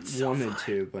 I it's so wanted fun.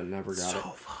 to, but never got so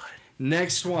it. fun.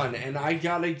 Next one, and I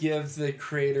gotta give the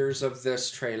creators of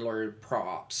this trailer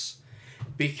props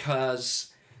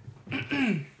because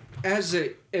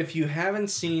if you haven't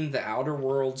seen the Outer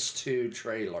Worlds 2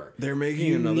 trailer, They're making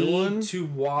you another need one. to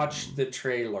watch the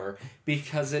trailer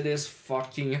because it is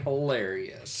fucking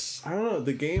hilarious. I don't know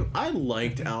the game. I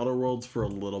liked Outer Worlds for a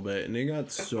little bit, and it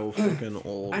got so fucking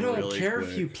old. I don't really care quick.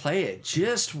 if you play it;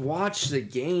 just watch the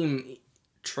game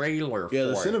trailer. Yeah,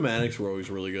 the for it. cinematics were always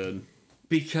really good.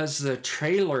 Because the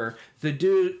trailer,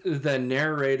 the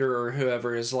narrator or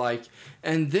whoever is like,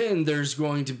 and then there's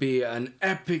going to be an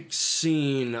epic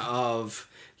scene of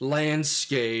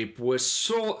landscape with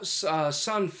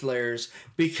sun flares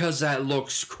because that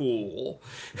looks cool.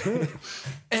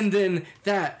 And then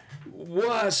that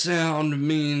what sound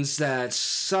means that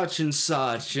such and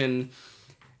such and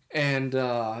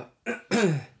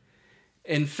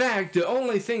in fact, the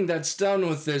only thing that's done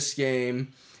with this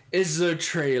game is the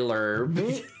trailer.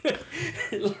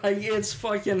 Like, it's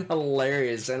fucking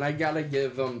hilarious, and I gotta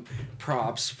give them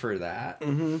props for that. I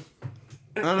don't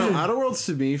know. Outer Worlds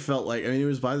to me felt like, I mean, it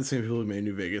was by the same people who made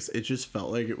New Vegas. It just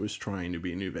felt like it was trying to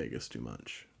be New Vegas too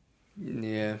much.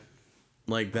 Yeah.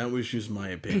 Like, that was just my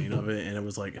opinion of it. And it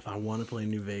was like, if I want to play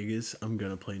New Vegas, I'm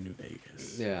going to play New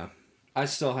Vegas. Yeah. I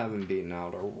still haven't beaten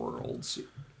Outer Worlds.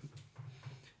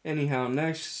 Anyhow,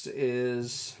 next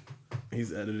is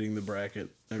He's editing the bracket.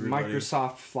 Everybody.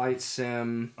 Microsoft Flight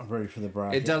Sim. I'm ready for the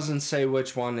bracket. It doesn't say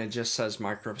which one, it just says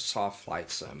Microsoft Flight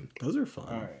Sim. Those are fun.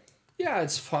 All right. Yeah,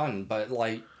 it's fun, but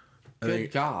like,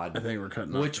 good God. I think we're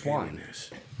cutting off Which the gaming one?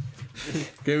 news.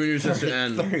 Gaming news has to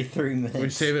end. 33 minutes. We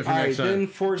save it for Alright, next time. then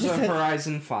Forza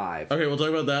Horizon 5. Okay, we'll talk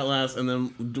about that last, and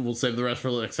then we'll save the rest for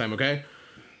next time, okay?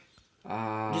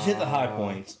 Just hit the high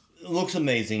points. It looks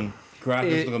amazing.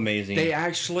 Graphics look amazing. They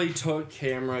actually took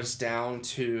cameras down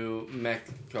to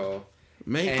Mexico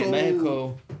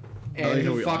Mexico. I like and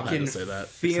how we all had to fucking say that,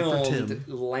 except for filmed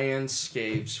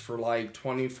landscapes for like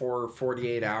 24 or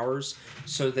 48 hours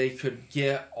so they could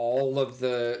get all of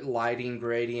the lighting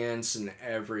gradients and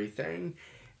everything.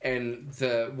 And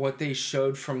what they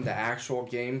showed from the actual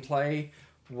gameplay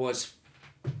was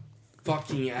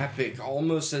fucking epic,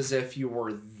 almost as if you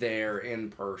were there in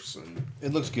person.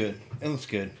 It looks good. It looks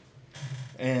good.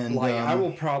 And Like, I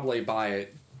will probably buy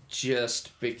it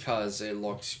just because it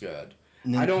looks good.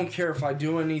 I don't care if I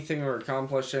do anything or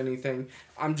accomplish anything.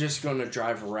 I'm just going to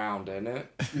drive around in it.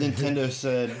 Nintendo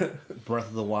said Breath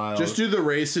of the Wild Just do the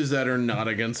races that are not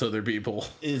against other people.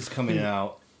 is coming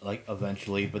out like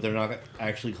eventually, but they're not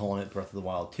actually calling it Breath of the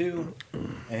Wild 2.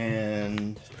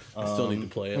 And Still need to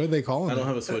play it. What are they calling I don't it?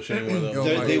 have a Switch anymore though. Oh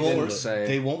my they didn't won't say.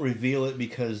 they won't reveal it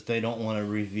because they don't want to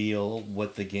reveal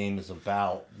what the game is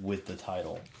about with the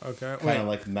title. Okay. Kind Wait. of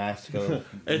like Mask of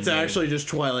It's actually just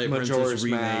Twilight Princess Majora's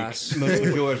remake. Mask.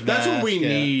 Majora's That's what Mask, we yeah,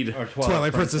 need. or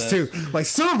Twilight Princess 2. Like,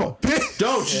 son of a bitch.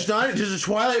 No, just not just a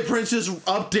Twilight Princess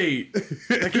update.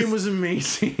 That game was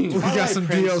amazing. We got some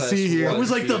Princess DLC here. It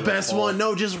was like the best beautiful. one.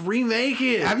 No, just remake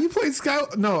it. Have you played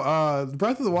Breath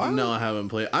of the Wild? No, I haven't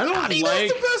played. I don't do you know like.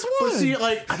 it's the best But one? see,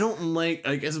 like I don't like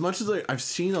as much as I've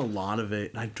seen a lot of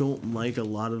it. I don't like a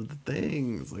lot of the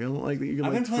things. Like I don't like that you can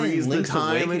I've been like playing freeze the Link's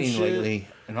time and Awakening shit. lately,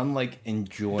 and I'm like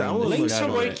enjoying That was the Link's shit out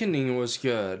of it. Awakening was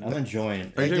good. I'm enjoying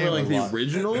it. Are you That talking about game like a the lot.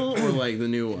 original or like the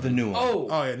new one? The new one. Oh,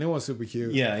 Oh, yeah, new one's super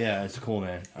cute. Yeah, it's cool,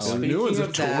 man. I like The it. new one's speaking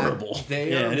of that, adorable.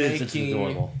 they Yeah, are it is. It's making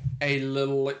adorable. a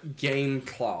little game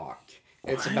clock.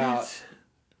 It's What? about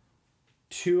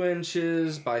 2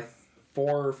 inches by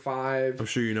 4 or 5. I'm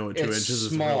sure you know what 2 It's inches is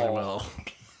small. really well.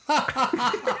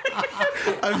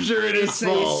 I'm sure it is It's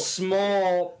small. a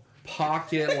small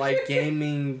pocket like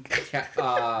gaming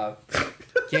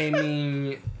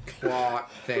gaming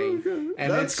clock thing,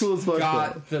 and That's it's cool as fuck,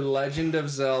 got the Legend of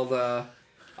Zelda.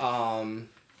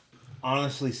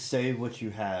 Honestly, save what you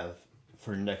have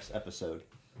for next episode.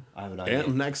 I have an idea.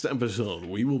 And next episode,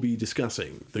 we will be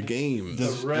discussing the games The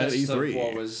at rest of what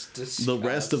E3. was discussed. The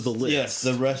rest of the list. Yes,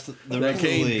 the rest of the that rest of the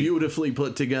came league. beautifully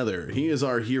put together. He is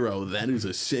our hero. That is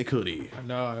a sick hoodie.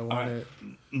 No, I want it.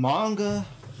 Manga.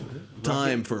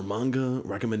 Time for manga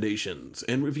recommendations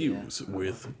and reviews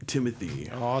with Timothy.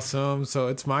 Awesome. So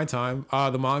it's my time.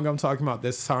 The manga I'm talking about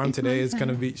this time today is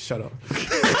gonna be shut up.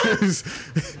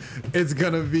 It's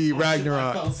gonna be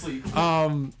Ragnarok. asleep.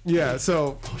 Yeah.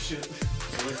 So Oh shit.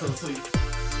 I fell asleep.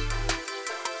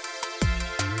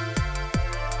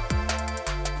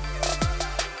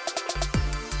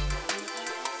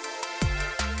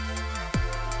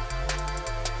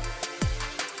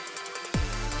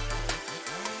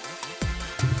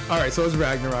 all right. So it's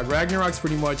Ragnarok. Ragnarok's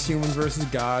pretty much humans versus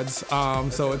gods.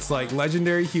 So it's like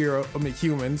legendary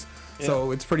humans.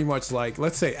 So it's pretty much like,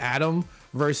 let's say Adam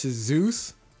versus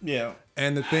Zeus. Yeah.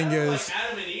 And the thing is,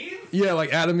 Adam and Eve? yeah,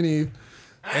 like Adam and Eve.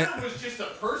 Adam was just a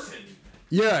person.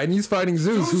 Yeah, and he's fighting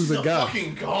Zeus, who's a god.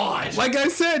 fucking god. Like I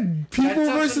said, That people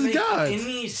doesn't versus make gods.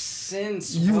 Any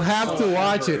sense? You have to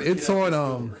watch it. whatsoever. It's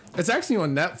on it's actually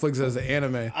on Netflix as an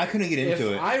anime. I couldn't get If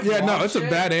into it. I Yeah, no, watch it's a it,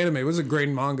 bad anime. It was a great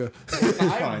manga. If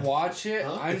I fine. watch it,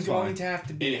 I'm It's going fine. to have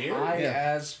to be In here? high Yeah.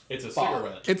 as It's a fuck.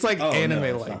 cigarette. It's like Oh, no, anime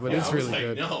it's like, not. but Yeah, it's I was really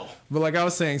like, good. no. But like I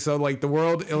was saying, so like the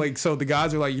world, like so the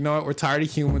gods are like, you know what, we're tired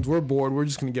of humans, we're bored, we're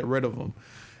just gonna get rid of them.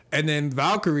 And then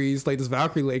Valkyries, like this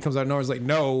Valkyrie lady comes out of nowhere, is like,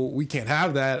 no, we can't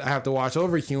have that. I have to watch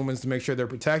over humans to make sure they're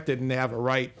protected, and they have a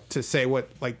right to say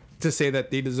to say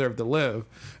that they deserve to live.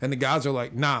 And the gods are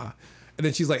like, nah. And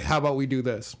then she's like, how about we do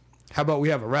this? How about we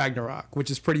have a Ragnarok, which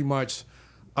is pretty much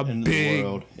a End of big the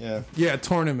world. Yeah. yeah,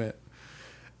 tournament.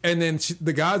 And then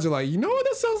the gods are like, you know what?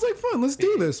 That sounds like fun. Let's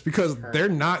do this because they're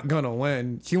not gonna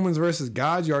win. Humans versus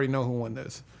gods. You already know who won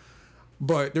this.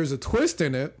 But there's a twist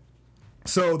in it.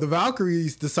 So the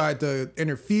Valkyries decide to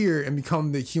interfere and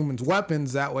become the humans'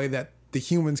 weapons. That way, that the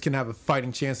humans can have a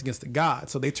fighting chance against the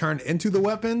gods. So they turn into the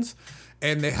weapons,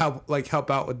 and they help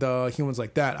out with the humans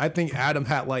like that. I think Adam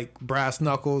had like brass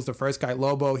knuckles. The first guy,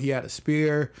 Lobo, he had a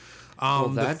spear. Well,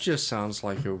 that just sounds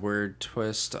like a weird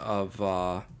twist of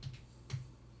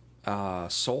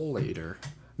Soul Eater.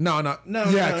 No,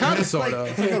 yeah, kind of, it's sort like,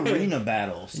 of. It's like arena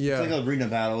battles. Yeah. It's like arena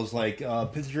battles. Like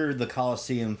picture the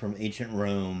Colosseum from ancient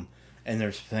Rome, and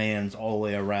there's fans all the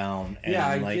way around. And Yeah,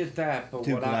 I like, get that, but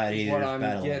two what gladiators I'm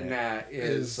battling getting it. at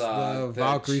Is is the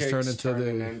Valkyries chicks turn into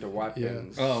turning the- into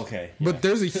weapons. Oh, okay. But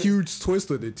there's a huge twist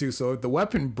with it too. So if the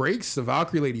weapon breaks, the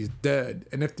Valkyrie lady's dead,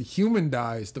 and if the human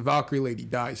dies, the Valkyrie lady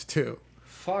dies too.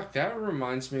 Fuck, that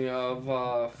reminds me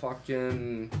of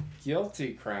fucking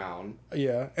Guilty Crown.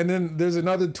 Yeah, and then there's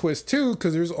another twist too,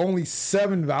 because there's only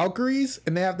 7 Valkyries,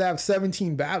 and they have to have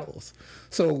 17 battles.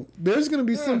 So there's gonna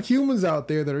be some humans out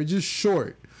there that are just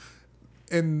short,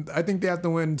 and I think they have to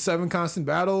win 7 constant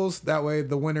battles. That way,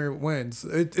 the winner wins.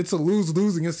 It's a lose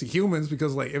against the humans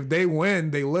because like if they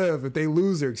win, they live. If they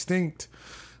lose, they're extinct.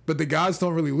 But the gods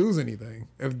don't really lose anything.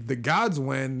 If the gods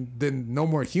win, then no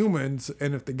more humans,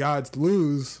 and if the gods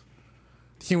lose,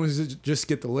 humans just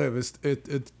get to live.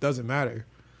 It doesn't matter.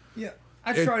 Yeah,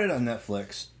 I tried it on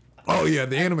Netflix. Oh yeah,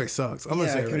 the anime sucks. I'm gonna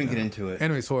Yeah, say I it couldn't right get now. into it.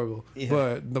 Anime's horrible, Yeah.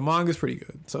 but the manga's pretty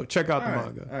good. So check out the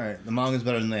manga. All right, the manga's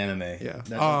better than the anime. Yeah.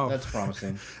 That's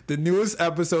promising. The newest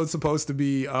episode's supposed to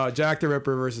be Jack the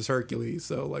Ripper versus Hercules.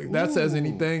 So like that says Ooh.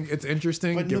 anything. It's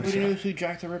interesting. But Give it a nobody shot. knows who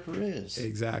Jack the Ripper is.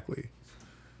 Exactly.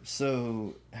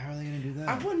 So how are they gonna do that?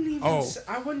 I wouldn't even. Oh.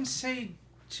 I wouldn't say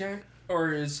Jack,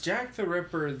 or is Jack the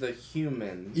Ripper the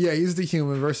human? Yeah, he's the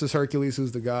human versus Hercules,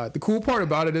 who's the god. The cool part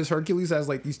about it is Hercules has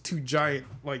like these two giant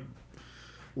like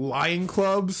lion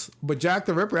clubs, but Jack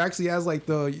the Ripper actually has like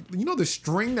the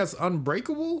string that's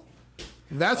unbreakable.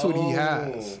 That's what he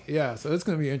has. Oh. Yeah, so it's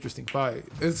gonna be an interesting fight.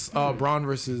 It's Brawn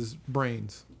versus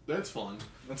Brains. That's fun.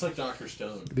 That's like Dr.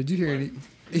 Stone. Did you hear any?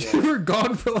 You were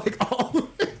gone for like all of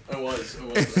it. I was.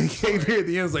 And he came here at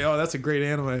the end. Was like, oh, that's a great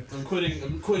anime. I'm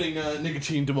quitting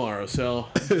nicotine tomorrow, so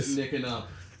nicking up.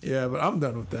 Yeah, but I'm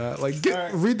done with that. Like,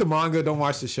 Alright. read the manga, don't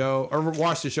watch the show, or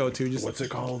watch the show too. Just What's it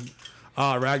called?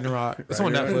 Ragnarok. It's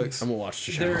on Netflix. I'm gonna watch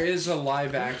the show. There is a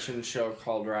live action show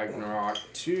called Ragnarok.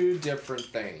 Two different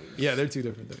things. Yeah, they're two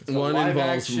different things. One The live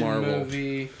involves action Marvel.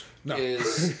 movie No.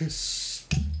 is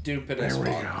stupid as There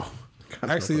we fuck. go.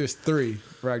 Actually, there's 3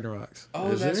 Ragnaroks.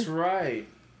 Oh, Is that's there? right.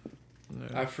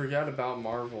 I forgot about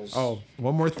Marvel's. Oh,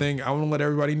 one more thing. I want to let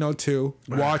everybody know too.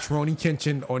 Watch Rurouni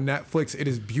Kenshin on Netflix. It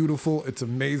is beautiful. It's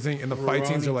amazing, and the fight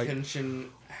scenes are like Kenshin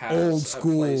has old a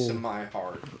school. place in my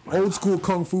heart. old school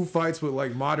kung fu fights with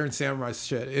like modern samurai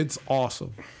shit. It's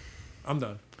awesome. I'm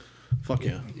done. Fuck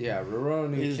yeah. Yeah,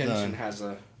 Rurouni He's Kenshin done. has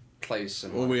a place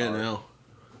in my What we heart. at now?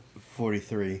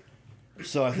 43.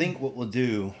 So I think what we'll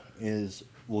do is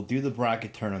we'll do the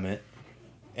bracket tournament,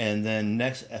 and then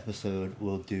next episode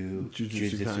we'll do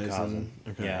Jujutsu Kaisen.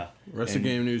 Okay. Yeah. Rest of And-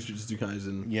 game news, Jujutsu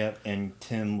Kaisen. Yep, and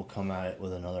Tim will come at it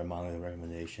with another manga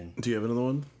recommendation. Do you have another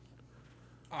one?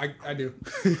 I do.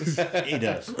 He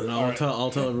does. And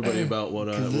I'll tell everybody about what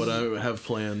I have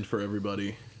planned for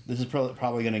everybody. This is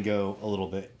probably going to go a little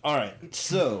bit. All right.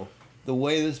 So the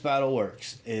way this battle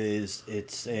works is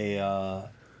it's a.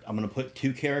 I'm going to put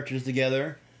 2 characters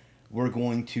together. We're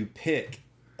going to pick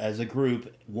as a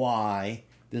group why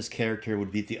this character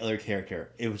would beat the other character.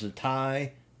 It was a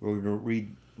tie. We're going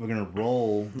to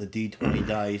roll the D20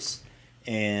 dice,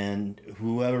 and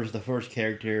whoever's the first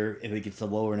character, if it gets the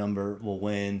lower number, will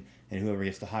win, and whoever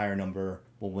gets the higher number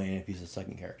will win if he's the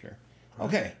second character.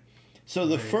 Okay. So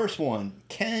the first one,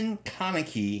 Ken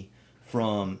Kaneki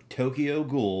from Tokyo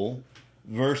Ghoul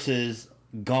versus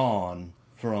Gon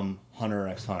from Hunter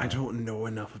x Hunter. I don't know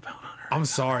enough about Hunter. I'm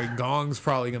sorry. Gong's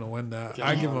probably gonna win that.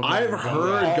 I give him. I've a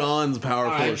heard Gon's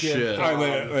powerful as shit. All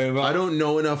right, wait. I don't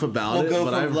know enough about We'll it, go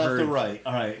but from I've left heard. to right.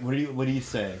 All right. What do you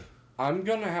say? I'm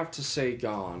gonna have to say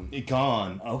Gone.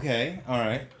 Gon. Okay. All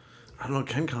right. I don't know.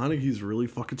 Ken Kaneki's really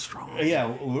fucking strong. Yeah.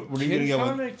 What are you gonna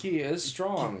go with? Kaneki is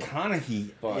strong. Kaneki.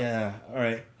 But- Yeah. All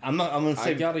right. I'm gonna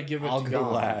say. I gotta give it I'll to go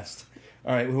Gon. last.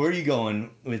 All right. Where are you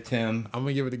going with Tim? I'm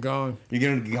gonna give it to Gong. You're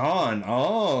going Gon.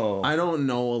 Oh. I don't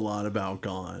know a lot about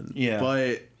Gon. Yeah.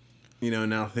 But,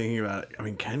 now thinking about it, I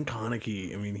mean, Ken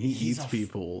Kaneki, he He's eats a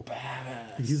people.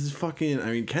 Badass. He's fucking,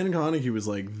 Ken Kaneki was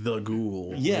like the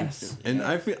ghoul. Yes. And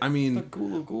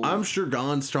Ghoul. I'm sure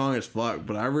Gon's strong as fuck,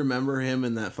 but I remember him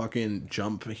in that fucking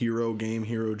Jump Hero game,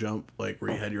 Hero Jump, like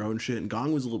where you had your own shit, and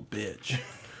Gon was a little bitch.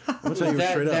 I'm gonna tell you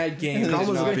That- straight up. that game Gon did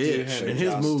was a not do bitch, him and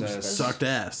his moves justice. sucked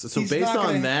ass. So He's based not on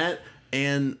gonna- that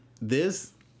and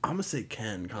this, I'm gonna say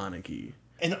Ken Kaneki.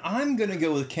 And I'm gonna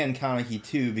go with Ken Kaneki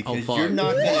too because fuck. you're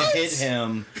not gonna What? hit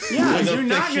him Yeah, with a you're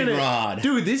not fiction gonna. rod.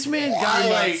 Dude, this man got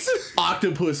What? like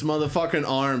octopus motherfucking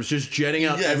arms just jetting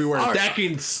out Yes. everywhere. Alright. That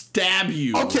can stab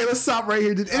you. Okay, let's stop right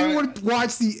here. Did anyone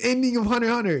watch the ending of Hunter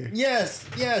x Hunter? Yes,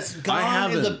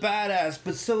 Gon is a haven't. badass,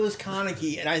 but so is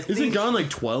Kaneki, and I think Isn't Gon like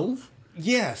 12?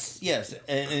 yes,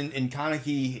 and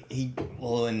Kaneki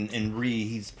in Re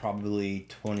he's probably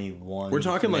 21. We're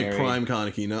talking like married. prime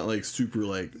Kaneki, not like super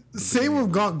like. Same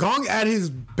with Gong. Gong at his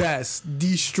best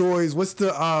destroys. What's the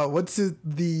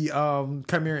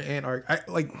Chimera Ant arc?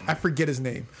 I forget his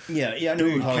name. Yeah, I know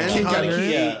what you're talking Ken about. Kaneki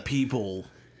Kaneki Yeah. ate people.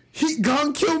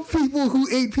 Gong killed people who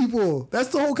ate people. That's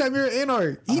the whole Chimera Ant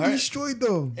arc. He Alright. destroyed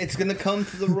them. It's gonna come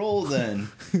to the roll then.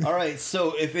 All right,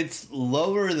 so if it's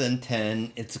lower than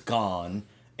 10, it's Gon.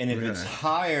 And if it's Okay.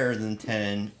 higher than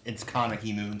 10, it's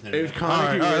Kaneki moving to the If next. Kaneki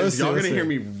Alright, wins, let's see, y'all let's gonna hear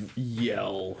see. me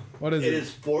yell. What is It it?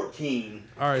 is 14.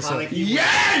 Alright, so- Kaneki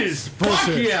Yes! Fuck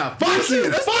Bullshit. yeah! Fuck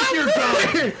you! Fuck your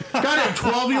Gon! Got a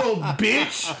 12-year-old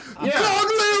bitch! Yeah. Gong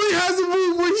literally has a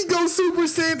move where he goes Super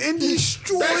Saiyan and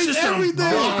destroys That's just some everything.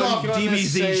 knockoff I'm gonna DBZ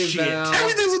say shit. that.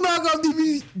 Everything's a knockoff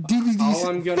DVD All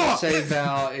I'm gonna Fuck. say,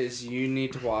 Val, is you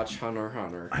need to watch Hunter x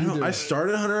Hunter. I know. I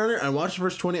started Hunter x Hunter. I watched the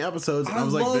first 20 episodes. And I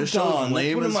was like, love this show's Dawn. lame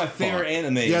It's one of as my favorite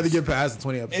fuck. animes. You had to get past the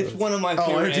 20 episodes. It's one of my Oh,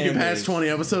 favorite I have to get past animes. 20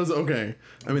 episodes? Okay.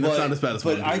 I mean, that's not as bad as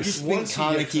But One I Piece. just think Once you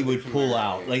get to Kaneki the would pull premiere.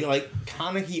 out. Like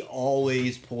Kaneki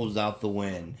always pulls out the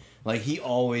win. Like he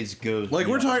always goes. Like,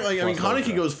 we're talking, like, I mean, plus Kaneki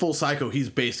ultra. goes full psycho. He's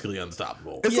basically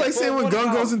unstoppable. It's Yeah, like saying but when what Gun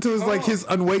about- goes into his like his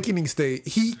awakening state,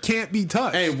 he can't be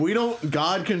touched. Hey, we don't.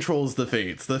 God controls the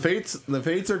fates. The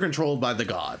fates are controlled by the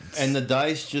gods. And the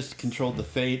dice just controlled the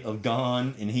fate of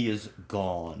Gon, and he is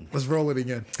gone. Let's roll it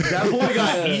again. that boy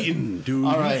got eaten, dude.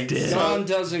 All He's right, dead. Sun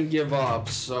doesn't give up,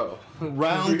 so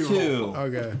Round Reroll. 2.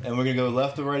 Okay. And we're gonna go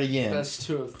left to right again. That's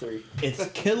 2 of 3. It's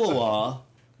Killua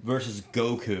versus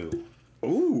Goku.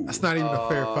 Ooh. That's not even a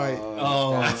fair fight.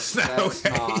 Oh, That's not okay.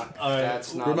 not.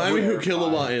 That's not. Remind a me who fair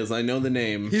Killua fight. is. I know the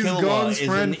name. He's Killua Gon's is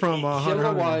friend an- from Hunter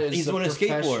x Killua Hunter. is He's a on a skateboard.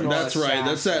 professional That's right.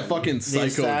 That's that assassin. fucking the psycho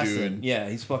assassin. dude. Yeah,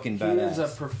 he's fucking He is a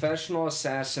badass. professional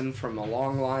assassin from a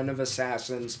long line of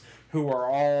assassins who are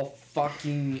all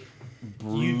fucking.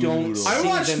 You don't. Brutal. I see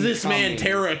watched them this man coming.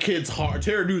 tear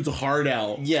a dude's heart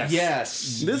out. Yes.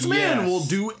 Yes. This man Yes. will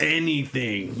do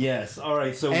anything. Yes. All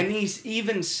right. So And he's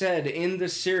even said in the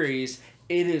series,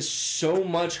 it is so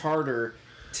much harder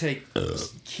to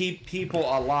keep people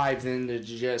alive than to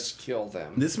just kill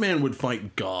them. This man would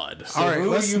fight God. So All right, who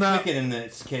are let's you not- picking in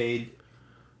this, Cade?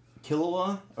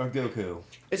 Killua or Goku?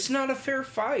 It's not a fair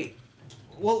fight.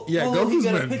 Well, Yeah, well, you Goku's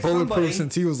gotta been pick bulletproof somebody.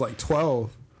 since he was like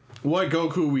 12. What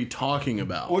Goku are we talking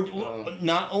about? Or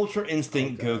not Ultra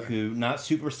Instinct Goku, not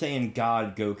Super Saiyan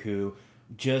God Goku,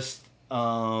 just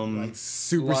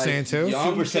Super Like Saiyan 2? young-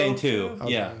 Super Saiyan Goku? 2.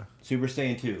 Okay. Yeah, Super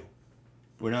Saiyan 2.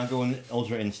 We're not going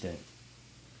Ultra Instinct.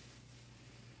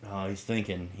 Oh, he's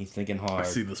thinking. He's thinking hard. I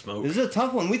see the smoke. This is a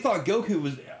tough one. We thought Goku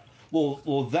was.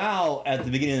 Well, Val at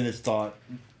the beginning of this thought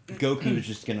Goku was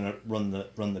just gonna run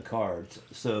the cards.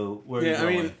 So where are you Yeah, I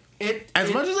going? mean, It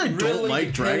As much as I don't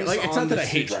like Dragon- depends like, it's on not that the I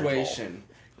hate Dragon Ball. situation.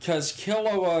 Because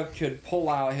Killua could pull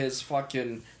out his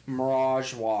fucking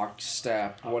Mirage Walk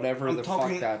step, whatever I'm the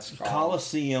talking fuck that's called.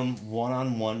 Coliseum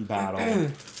one-on-one battle.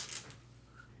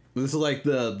 this is like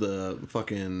the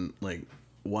fucking like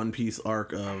One Piece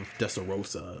arc of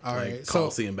Dressrosa, All like right,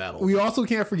 Coliseum battle. We also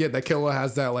can't forget that Killua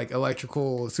has that like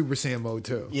electrical Super Saiyan mode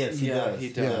too. Yes, he Yeah, does. he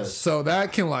Yeah, does. so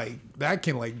that can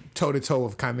toe to toe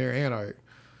with Chimera Anarch.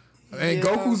 And Yeah.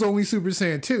 Goku's only Super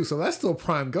Saiyan 2, so that's still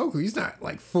prime Goku. He's not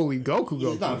like fully Goku.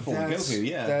 He's not full That's, Goku.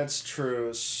 Yeah. that's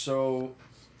true. So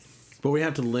But we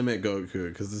have to limit Goku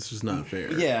because this is not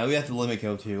fair. Yeah, we have to limit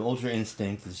Goku. Ultra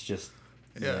Instinct is just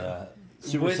Yeah.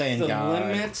 Super with Saiyan the God.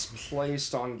 limits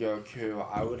placed on Goku,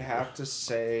 I would have to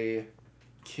say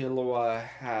Killua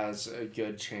has a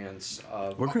good chance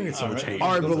of. We're gonna get so much Alright. hate.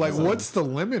 All right, but like, Goku. what's the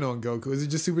limit on Goku? Is it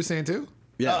just Super Saiyan 2?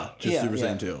 Yeah, just yeah, Super yeah.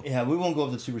 Saiyan 2. Yeah, we won't go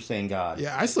up to Super Saiyan God.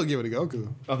 Yeah, I still give it to Goku.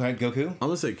 Okay, Goku. I'm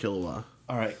gonna say Killua.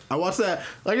 All right. I watched that.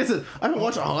 Like I said, I haven't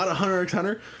watched a lot of Hunter x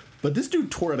Hunter, but this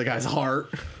dude tore at a guy's heart.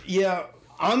 Yeah,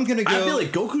 I'm gonna go. I feel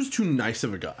like Goku's too nice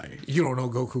of a guy. You don't know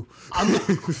Goku.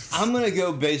 I'm gonna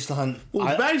go based on.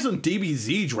 Well, based on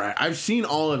DBZ drag, I've seen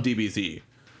all of DBZ.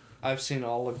 I've seen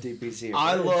all of DBZ.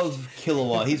 I love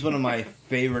Killua. He's one of my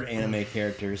favorite anime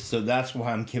characters, so that's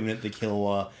why I'm giving it to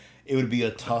Killua. It would be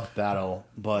a tough battle,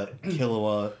 but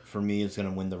Killua for me is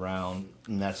gonna win the round,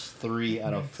 and that's 3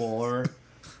 out of 4.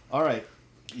 All right,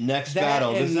 next that, battle.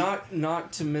 and This is,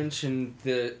 not to mention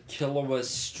the Killua's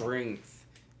strength.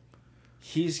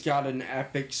 He's got an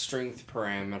epic strength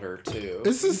parameter too.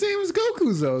 It's the same as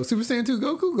Goku's though. Super Saiyan 2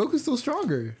 Goku. Goku's still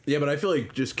stronger. Yeah, but I feel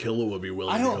like just Killua would be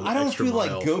willing. I to don't. go the I don't extra feel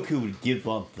like mile. Goku would give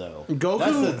up though. Goku.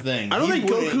 That's the thing. I don't He think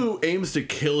wouldn't- Goku aims to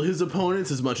kill his opponents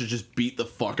as much as just beat the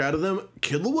fuck out of them.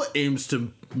 Killua aims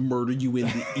to murder you in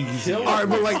the easy. Killua- All right,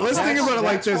 but like, let's think That's- about it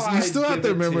like that's this. why You still I have give to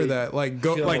it remember to that, like,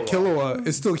 Killua. like Killua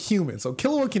is still human, so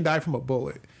Killua can die from a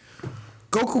bullet.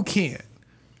 Goku can't.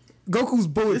 Goku's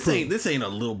bulletproof. This ain't a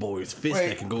little boy's fist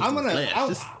that can go I'm through gonna. flesh. I'll-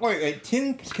 This- wait,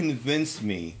 Tim's convinced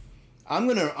me. I'm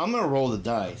gonna roll the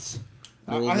dice.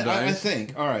 Roll the I dice?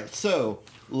 think. All right. So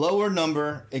lower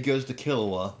number, it goes to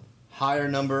Killua. Higher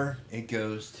number, it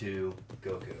goes to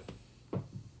Goku.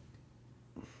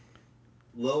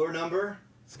 Lower number,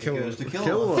 it Killua. goes to Killua.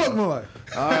 Killua. Fuck my life.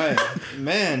 All right,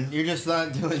 man, you're just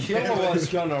not doing Killua's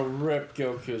gonna rip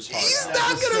Goku's heart He's out.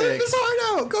 not gonna rip sick. his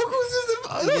heart out. Goku's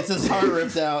He just. gets his heart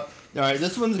ripped out. All right,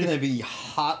 this one's gonna be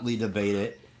hotly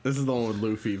debated. This is the one with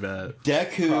Luffy, that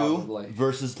Deku Probably.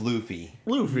 versus Luffy.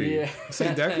 Luffy. Yeah. Say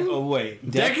Deku? Oh wait,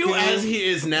 Deku as he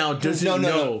is now doesn't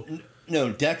know.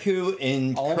 No, Deku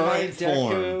in All current Might Deku.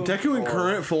 form. Deku in Or-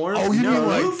 current form. Oh, you no, mean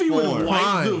like Luffy would form. wipe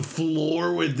Fine. the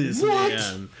floor with this What?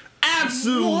 man.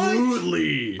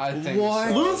 Absolutely. I think What?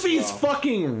 so, Luffy's as well.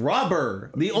 fucking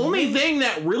rubber. The only thing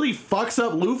that really fucks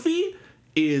up Luffy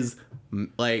is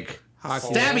like Hockey.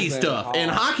 stabby And stuff and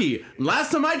hockey.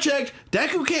 Last time I checked,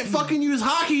 Deku can't fucking use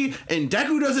hockey, and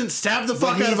Deku doesn't stab the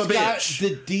fuck out of a got bitch.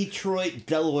 the Detroit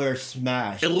Delaware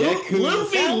smash. And Deku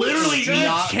Luffy literally is eats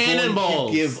not going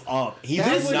cannonballs. to give up. He's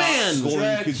This not man going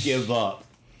to stretch. give up.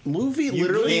 Luffy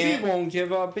literally. can't- He won't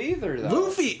give up either,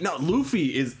 though.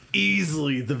 Luffy is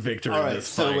easily the victor All in right, this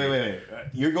so fight. wait.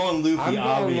 You're going Luffy, I'm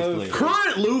going obviously. Luffy.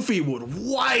 Current Luffy would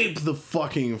wipe the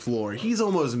fucking floor. He's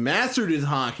almost mastered his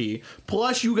hockey.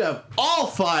 Plus, you got all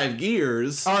 5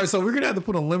 gears. All right, so we're gonna have to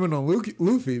put a limit on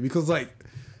Luffy because, like,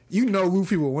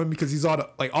 Luffy will win because he's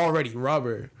already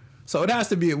rubber. So it has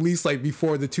to be at least like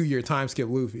before the 2-year time skip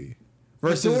Luffy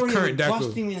versus Midoriya current bust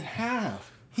Deku. him in half.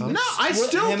 He No, I split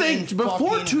still him think in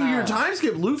before fucking 2-year half. time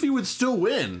skip, Luffy would still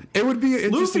win. It would be an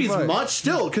interesting Luffy's fight. much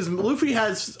still because Luffy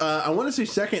has I want to say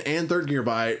 2nd and 3rd gear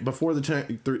by before the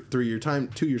 2-year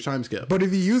time skip. But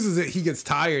if he uses it, he gets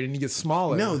tired and he gets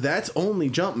smaller. No, that's only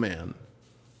Jumpman.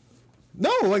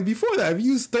 No, like before that, if he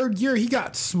used 3rd gear, he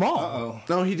got small. Oh,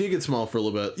 No, he did get small for a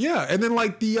little bit. Yeah, and then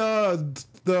like the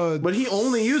But he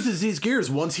only uses these gears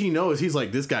once he knows he's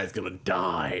like, this guy's gonna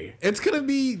die. it's gonna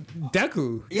be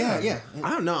Deku. yeah. I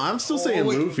don't know. I'm still saying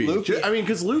wait, Luffy. Luffy- I mean,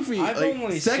 because Luffy, I've like,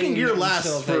 only 2nd seen gear them lasts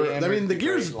until they for. I entered mean, the the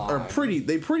gears Great are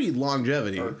Line. pretty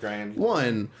longevity. Or Grand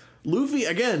One, Luffy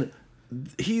again.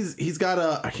 He's got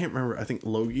a, I can't remember. I think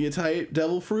Logia type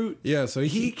Devil Fruit. Yeah, so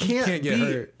he can't get be-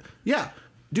 hurt. Yeah.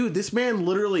 Dude, this man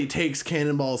literally takes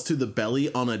cannonballs to the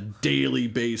belly on a daily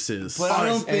basis. But I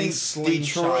don't And think slingshots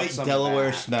Detroit them Delaware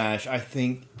back. smash. I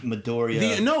think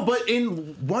Midoriya. No, but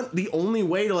the only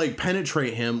way to like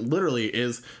penetrate him literally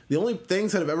is the only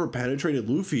things that have ever penetrated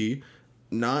Luffy,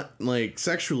 not like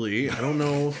sexually, I don't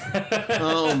know,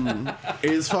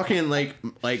 is fucking like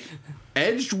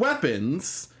edged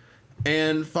weapons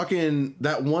and fucking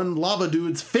that one lava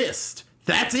dude's fist.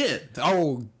 That's it.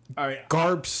 Oh, All right.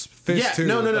 Garp's fist Yeah, too.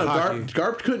 no. the hockey.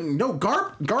 Garp couldn't. No,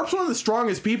 Garp's one of the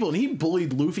strongest people, and he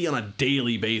bullied Luffy on a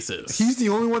daily basis. He's the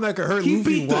only one that could hurt he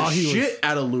Luffy beat the while he shit was.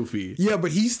 out of Luffy. Yeah,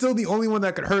 but he's still the only one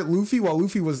that could hurt Luffy while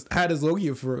Luffy had his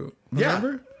Logia fruit.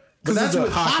 Remember? But 'Cause that's of the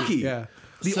with hockey. Yeah.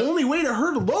 The only way to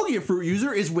hurt a Logia fruit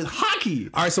user is with hockey.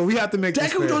 All right, so we have to make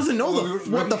this Deku fair. doesn't know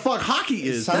what the fuck hockey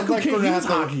is. Sounds Deku like we're can't gonna use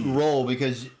have hockey. to roll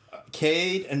because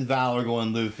Cade and Val are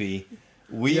going Luffy.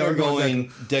 We Yeah, are we're going going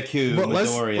Deku. But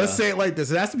Midoriya. let's say it like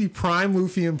this: it has to be Prime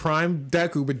Luffy and Prime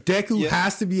Deku, but Deku Yeah.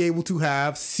 has to be able to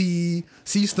have Sea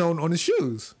Stone on his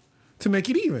shoes to make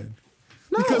it even.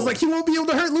 Because like he won't be able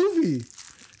to hurt Luffy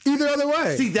either other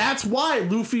way. See, that's why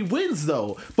Luffy wins,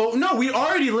 though. But no, we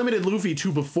already limited Luffy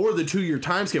to before the 2-year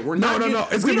time skip. We're not. No.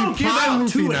 It's we gonna don't be give Prime out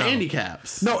Luffy 2 now.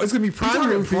 handicaps. No, it's gonna be Prime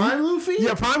talking Luffy. Prime Luffy?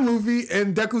 Yeah, Prime Luffy,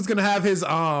 and Deku's gonna have his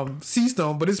Sea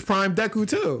Stone, but it's Prime Deku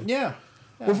too. yeah.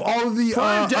 With all of the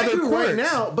Prime other Deku quirks. right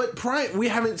now, but we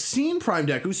haven't seen Prime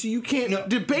Deku, so you can't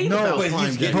debate No, about but Prime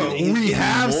he's Deku. getting- But he's we getting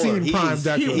have more. seen He Prime is-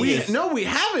 Deku. he is- No, we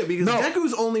haven't because No.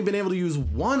 Deku's only been able to use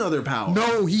one other power.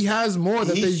 No, he has more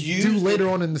that He's they do used later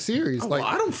it- on in the series. well,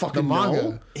 I don't fucking the manga.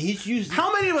 know. He's used.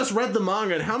 How many of us read the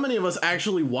manga and how many of us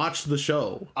actually watched the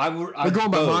show? We're going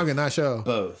by both. manga, not show.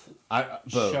 Both.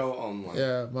 Both. Show only.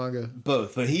 Yeah, manga.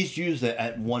 Both. But he's used it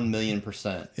at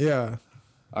 1,000,000%. Yeah.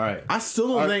 All right. I still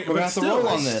don't All right, think. we're But gonna have to still, roll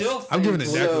I on this. Still think I'm giving it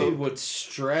Luffy Deku. would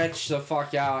stretch the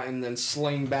fuck out and then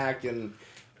sling back and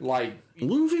like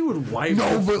Luffy would wipe.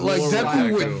 No, the but like floor with Deku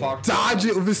Deku. would Fuck dodge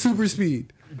it with his super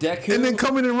speed. Deku. And then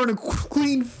come in and run a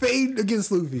clean fade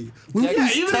against Luffy. Luffy's Yeah,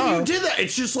 even tough. if you did that,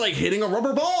 it's just like hitting a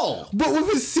rubber ball. But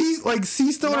with his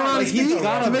Sea Stone around like, his he's feet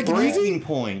got to a make it easy, breaking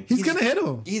point. he's gonna hit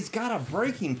him. He's got a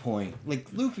breaking point. Like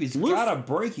Luffy's got a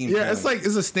breaking point. Yeah, it's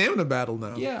a stamina battle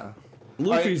now. yeah.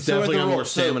 Luffy's so definitely at the got roll- more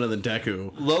so- stamina than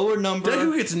Deku. lower number.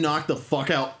 Deku gets knocked the fuck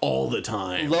out all the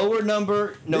time. Lower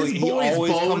number. No, This he boy's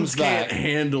always bones comes back. can't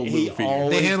handle He Luffy.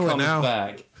 always They handle it comes now.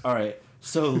 back. All right.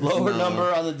 So lower No.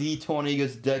 number on the D20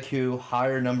 goes Deku.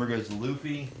 Higher number goes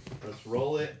Luffy. Let's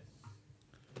roll it.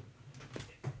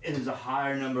 It is a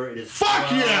higher number. It is Fuck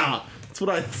 12. yeah! That's what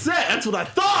I said. That's what I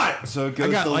thought. So it goes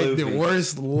I got to like Luffy. the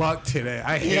worst luck today.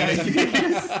 I hate Yeah,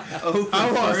 it. oh, for I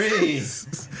lost. 3.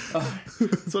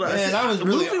 That's what I Man, said. I was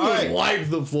really- Luffy all would right. wipe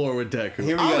the floor with Deku.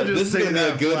 Here we I go. would just This is say gonna be a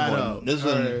that good flat one. out. This is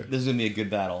Alright. gonna be a good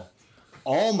battle.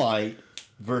 All Might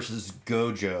versus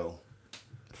Gojo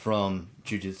from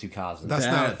Jujutsu Kaisen. That's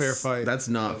not a fair fight. That's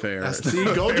not fair. That's See,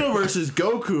 not Gojo versus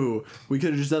Goku, we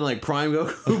could have just done like Prime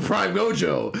Goku, Prime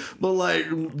Gojo. But like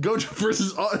Gojo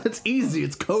versus, that's easy.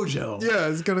 It's Gojo. Yeah,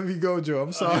 it's gonna be Gojo. I'm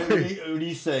What sorry. do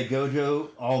you say, Gojo?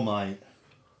 All Might.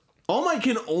 All Might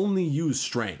can only use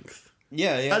strength.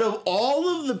 Yeah. Out of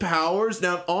all of the powers,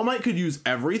 now if All Might could use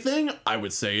everything, I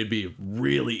would say it'd be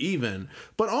really even.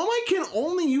 But All Might can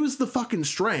only use the fucking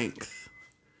strength.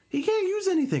 He can't use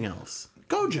anything else.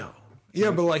 Gojo.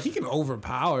 Yeah, but like he can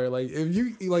overpower. Like if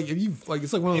you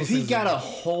it's like one of those. If he things got that- a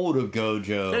hold of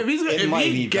Gojo, If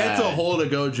he gets bad. a hold of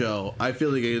Gojo, I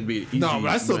feel like it'd be easy. No, but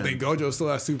I still win. think Gojo still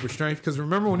has super strength because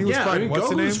remember when he was Yeah, I fighting mean, what's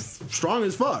the name? Goku's strong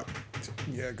as fuck.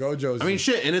 Yeah, Gojo's. I mean,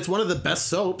 shit, and it's one of the best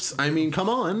soaps. I mean, come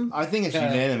on. I think it's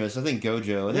unanimous. I think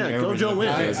Gojo. I think Yeah, everybody's Gojo gonna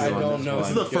wins. pick I Gojo on don't know. This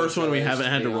is one. the first one we Gojo haven't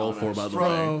is, had to be roll for, honest. by the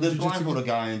From- way. The blindfolded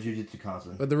guy in Jujutsu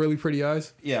Kaisen. with the really pretty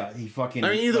eyes. Yeah, he fucking. I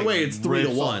mean, either way, it's 3-1. rips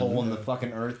a hole in the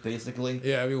fucking earth, basically.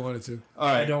 Yeah, we wanted to. All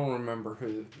I right. don't remember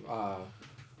who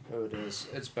it is.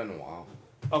 It's been a while.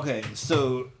 Okay,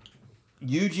 so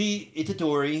Yuji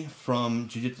Itadori from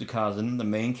Jujutsu Kaisen, the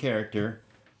main character,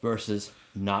 versus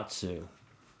Natsu.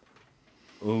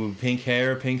 Ooh, pink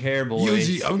hair, boys.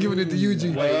 Yuji, I'm giving it to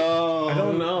Yuji. Oh, I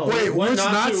don't know. Wait, What which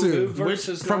Natsu?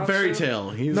 versus From Natsu? Fairy Tale.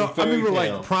 He's No, I mean, Fairy like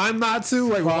Tail. Prime Natsu,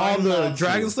 like with all Prime the Natsu.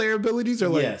 Dragon Slayer abilities, or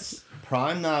like yes,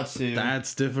 Prime Natsu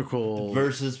That's difficult.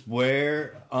 versus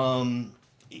where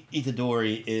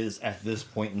Itadori is at this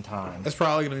point in time. that's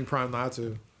probably gonna be Prime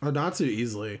Natsu. Natsu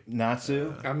easily.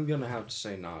 Natsu. I'm gonna have to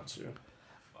say Natsu.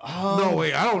 No,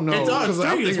 wait, I don't know It's- because it's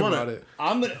I'm three, it's thinking one about of-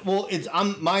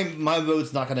 it. My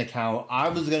vote's not gonna count. I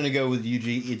was gonna go with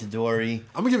Yuji Itadori.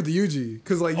 I'm gonna give it to Yuji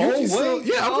because like Oh, Yuji still, wait.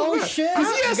 yeah, I'm Oh, going back. shit. Because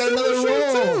he We has got super another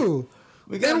strength roll. too.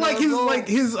 We got And like another his roll. like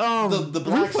his The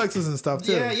black- reflexes and stuff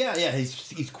too. Yeah.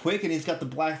 He's quick and he's got the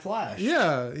black flash.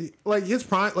 Yeah, like his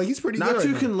prime, like he's pretty good. Natsu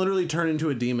Right now. can literally turn into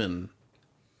a demon.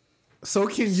 So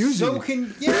can Yuji. So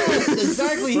can yes,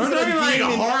 exactly. I'm He's got talking like a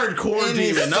demon hardcore in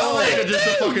his demon, not like soul. just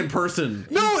a fucking person.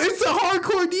 No, it's a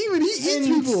hardcore demon. He eats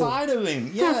people inside of him.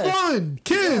 for Yes. fun.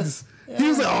 Kids. He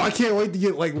was like, "Oh, I can't wait to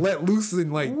get like let loose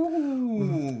and like."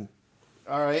 Ooh.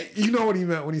 All right, You know what he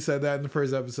meant when he said that in the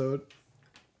first episode.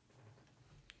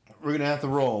 we're gonna have to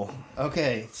roll.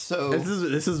 Okay, so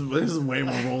This is way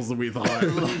more rolls than we thought.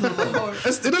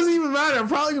 It doesn't even matter. I'm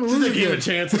probably gonna lose They gave a again.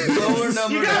 chance. lower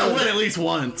number You gotta goes, win at least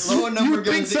once. lower number You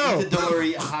think goes to so?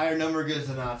 Itadori. Higher number goes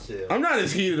to Natsu. I'm not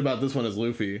as heated about this one as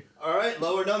Luffy. All right,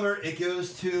 lower number it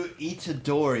goes to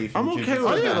Itadori. From I'm okay Jujutsu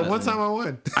with Oh yeah, that. the one time I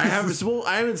won. I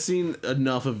haven't seen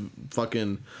enough of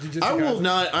fucking.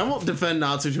 Jujutsu I won't defend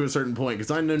Natsu to a certain point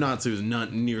because I know Natsu is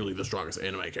not nearly the strongest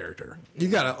anime character. You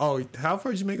gotta. Oh, how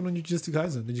far did you make it on Jujutsu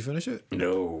Kaisen? Did you finish it?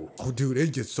 No, Oh, dude,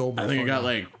 it gets so much. I think I got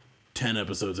like 10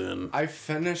 episodes in. I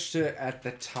finished it at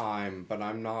the time, but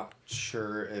I'm not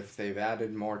sure if they've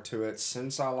added more to it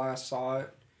since I last saw it.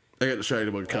 I got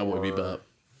distracted by Cowboy Or- Bebop.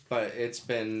 But it's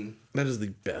been That is the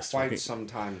best. quite fucking- some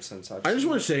time since I've I just seen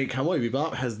want it. to say Cowboy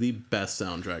Bebop has the best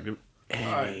soundtrack of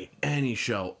Alright. any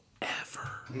show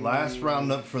ever. Last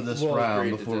round up for this We'll round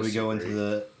agree to before we go into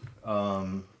disagree.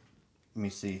 the let me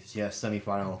see. Yeah,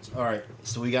 semifinals. All right.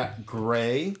 So we got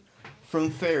Gray from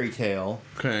Fairy Tale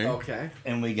Okay. Okay.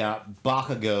 and we got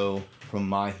Bakugo from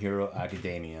My Hero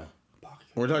Academia.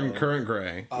 We're talking current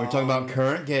gray. We're talking about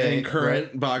current gay And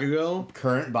current Bakugo,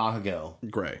 current Bakugo.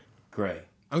 gray. Gray.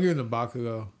 I'm giving it to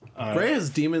Bakugo. Gray has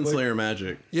Demon Slayer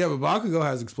magic. Yeah, but Bakugo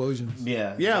has explosions.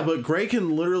 Yeah. Yeah, but Gray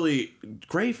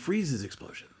Gray freezes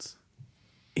explosions.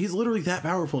 He's literally that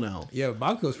powerful now. Yeah,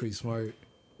 but Bakugo's pretty smart.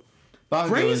 Bakugo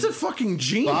Gray is is a fucking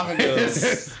genius.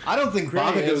 Bakugo. I don't think Gray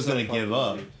Bakugo's is a gonna give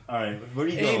up. fucking- All right, where are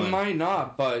you It going? might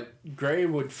not, but Gray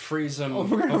would freeze him.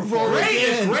 we're gonna before- roll it.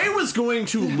 If Gray was going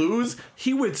to lose,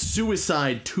 he would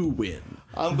suicide to win.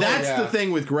 I'm going- That's yeah. the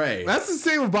thing with Gray. That's the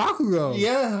same with Bakugo.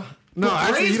 Yeah. No,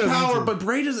 actually, he Gray's doesn't power, need to. but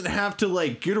Gray doesn't have to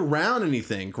like get around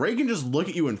anything. Gray can just look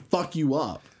at you and fuck you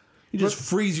up. He just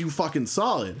freeze you fucking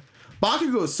solid.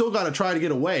 Bakugo's still got to try to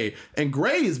get away, and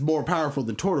Gray is more powerful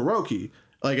than Todoroki.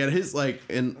 Like at his like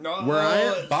in where I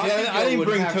am. See, I didn't would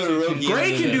bring have to Todoroki. do-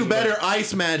 Gray into can do this, better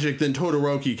ice magic than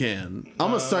Todoroki can. I'm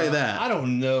gonna say but I that.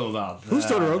 don't know about that. Who's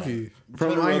Todoroki?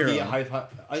 From My Hero.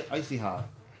 Icy Hot.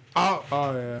 Oh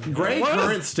yeah. Gray What?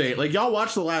 current state. Like y'all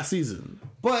watched the last season.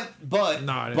 But Nah,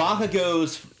 I didn't.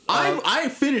 Bakugo's. I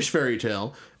finished Fairy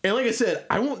Tale, and like I said,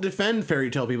 I won't defend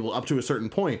Fairy Tale people up to a certain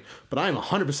point, but I'm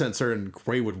 100% certain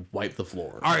Gray would wipe the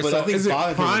floor. All right, But so I think is it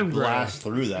Bakugo Prime would Gray? blast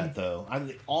through that though.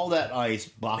 all that ice.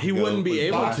 Bakugo He wouldn't be would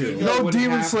able blast to. through. No would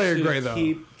Demon have Slayer to Gray though.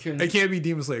 keep It can't be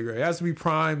Demon Slayer Gray. It has to be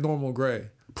Prime normal Gray. It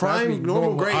has to be Prime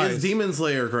normal Gray ice. is Demon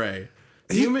Slayer Gray.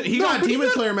 He- He no, got but he Demon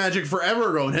got- Slayer magic forever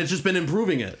ago and has just been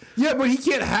improving it. Yeah, but he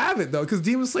can't have it though, because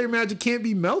Demon Slayer magic can't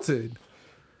be melted.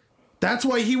 That's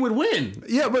why he would win.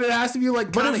 Yeah, but it has to be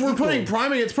like. But kinda if we're equal. putting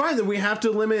Prime against Prime, then we have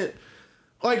to limit.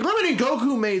 Like limiting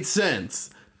Goku made sense,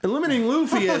 and limiting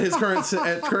Luffy at his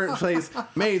current place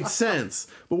made sense.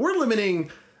 But we're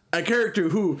limiting a character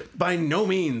who, by no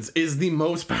means, is the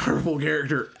most powerful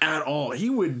character at all. He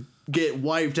would get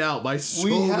wiped out by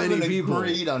so many people.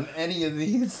 Agreed on any of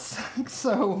these.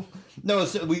 So the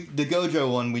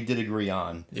Gojo one we did agree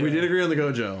on. We did agree on the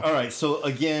Gojo. All right, so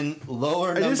again,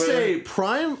 lower number. I just say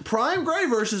Prime Gray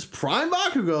versus Prime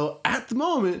Bakugo. At the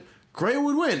moment, Gray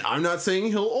would win. I'm not saying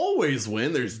he'll always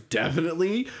win. There's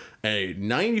definitely a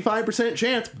 95%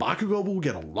 chance Bakugo will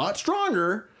get a lot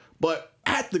stronger. But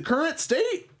at the current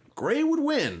state, Gray would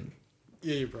win.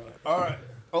 Yeah, you're right. All right.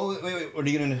 Oh wait. What are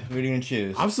you gonna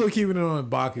choose? I'm still keeping it on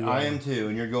Bakugo. I am too,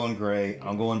 and you're going Gray.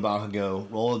 I'm going Bakugo.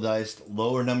 Roll the dice.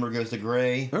 Lower number goes to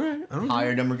Gray. All right.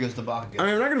 Higher number goes to Bakugo. I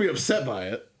mean, I'm not going to be upset by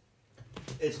it.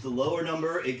 It's the lower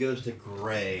number. It goes to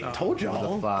Gray. I told y'all.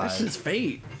 With a 5. That's his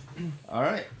fate. All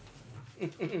right.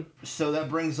 So that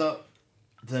brings up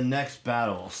the next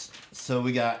battles. So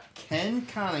we got Ken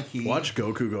Kaneki Watch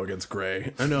Goku go against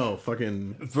Gray. I know,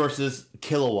 fucking... versus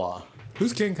Killua.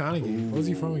 Who's Ken Kaneki? Where's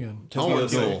he from again? Tokyo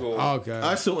Tokyo. Ghoul. Oh, okay.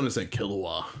 I still want to say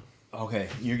Killua. Okay,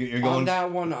 you're On going. that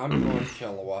one, I'm going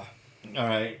Killua. All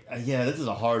right. Yeah, this is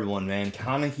a hard one, man.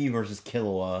 Kaneki versus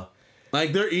Killua.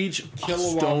 Like, they're each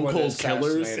Killua stone would cold assassinate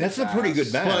killers. his That's a pretty good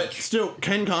ass. match. But still,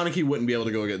 Ken Kaneki wouldn't be able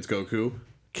to go against Goku.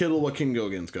 Killua can go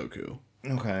against Goku.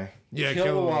 Okay. Yeah,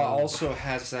 Killua also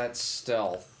has that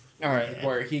stealth. All right.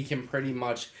 Where he can pretty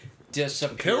much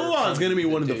disappear. Killua is going to be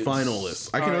one of the dudes. finalists.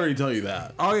 I can already tell you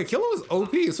that. Oh yeah, Killua's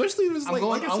OP, especially if it's I'm like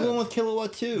going. like I I'm said. going with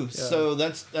Killua too. So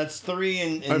that's 3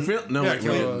 and. I feel... No, Yeah, wait,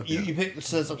 Killua. wait. You pick. It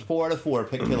says 4 out of 4.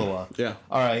 Pick Killua. Yeah.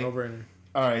 All right. No-brainer.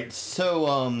 All right.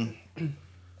 So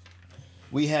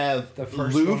we have The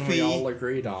first one we all Luffy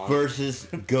agreed on. versus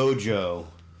Gojo.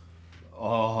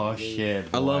 Oh shit!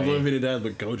 I love boy. Luffy to death,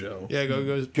 but Gojo. Yeah,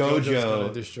 Gojo's Gojo.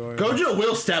 gonna destroy him. Gojo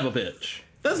will stab a bitch.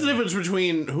 That's the difference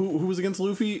between... Who was against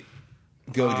Luffy?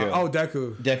 Gojo. Oh,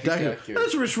 Deku. Deku. Deku. Deku. That's the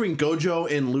difference between Gojo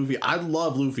and Luffy. I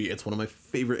love Luffy. It's one of my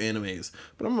favorite animes.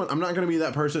 But I'm not going to be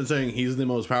that person saying he's the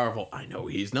most powerful. I know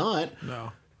he's not.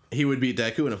 No. He would beat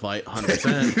Deku in a fight,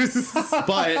 100%.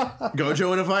 But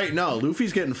Gojo in a fight, no.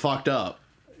 Luffy's getting fucked up.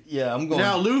 Yeah, I'm going.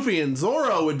 Now, Luffy and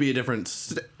Zoro would be a different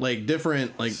Story.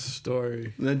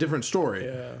 a different story.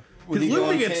 Yeah. Because you Luffy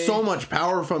going, gets Cade? so much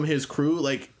power from his crew.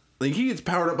 Like he gets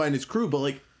powered up by his crew, but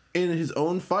like in his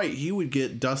own fight, he would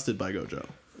get dusted by Gojo.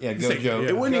 Yeah, Gojo. Yeah.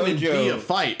 It wouldn't even Gojo- be a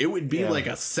fight. It would be Yeah. like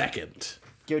a second.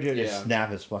 Gojo just Yeah.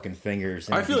 snap his fucking fingers.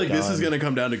 And I feel be like this is done. gonna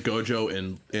come down to Gojo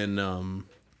and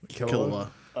Killua.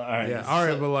 All right. Yeah,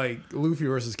 alright, but like Luffy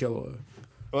versus Killua.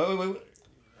 Wait.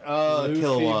 Luffy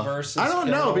Killua. versus I don't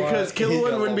know because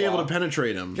Killua wouldn't be able to Killua.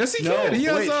 penetrate him. Yes, he No, can. He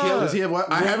has Wait, does he have?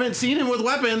 I haven't seen him with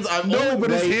weapons. I've no, but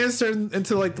his Wait. hands turn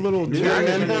into like little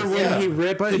Remember dragons. when Yeah. he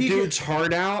ripped But the he dude's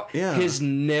heart out? Yeah. His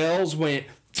nails went.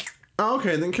 Oh,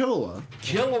 okay, then Killua.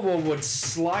 Killua would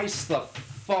slice the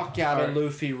fuck out of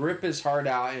Luffy, rip his heart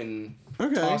out, and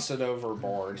Okay. toss it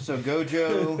overboard. So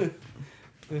Gojo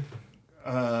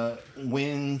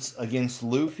wins against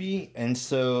Luffy, and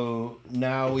so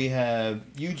now we have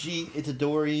Yuji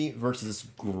Itadori versus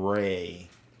Gray.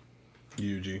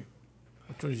 Yuji.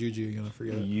 Which one's Yuji? Gonna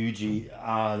forget it. Yuji,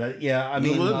 I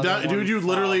mean, Another Dude, one you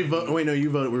literally from vote. Wait, no, you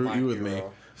voted. Were My you with me?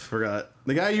 Hero. Forgot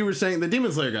the guy you were saying, the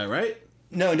Demon Slayer guy, right?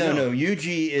 no.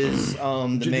 Yuji is the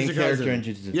main Jujutsu character Kaisen. in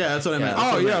Jujutsu. Yeah, that's what I meant. Yeah. Oh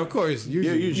That's what I yeah, meant. of course. Yuji.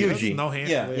 Yeah, Yuji. That's Yuji. no hands.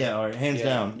 Yeah, all right, hands Yeah.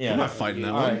 down. Yeah. I'm not fighting that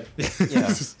All one. right. Yeah.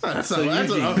 That's So an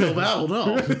Yuji. uphill battle.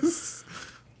 No.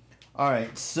 All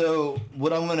right, so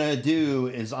what I'm gonna do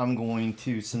is I'm going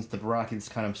to, since the bracket's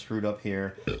kind of screwed up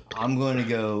here, I'm going to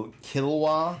go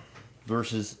Killua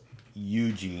versus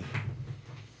Yuji,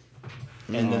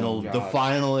 and then the God.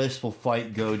 finalists will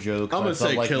fight Gojo. 'cause I'm gonna I felt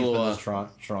say like he's been the Killua.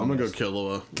 strongest. I'm gonna go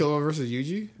Killua. Killua versus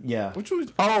Yuji. Yeah, Which one?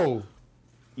 Oh,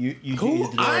 Yuji Cool.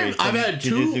 Itadori I've from had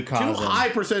two Jujutsu Kaisen. high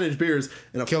percentage beers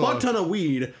and a Killua. fuck ton of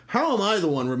weed. How am I the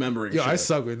one remembering? yo, I shit?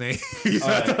 suck with names. I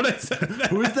right. thought I said that.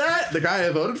 Who's that? The guy I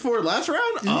voted for last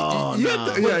round? Oh, you no.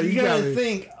 have to- But yeah, you you got gotta me.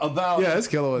 think about Yeah, it's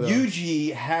Killua though.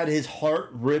 Yuji had his heart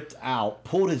ripped out,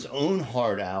 pulled his own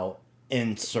heart out,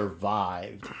 and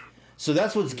survived. So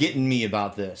that's what's getting me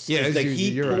about this. Yeah, is it's that Yuji, he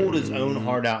you're pulled right. his own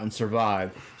heart out and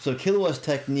survived. So Killua's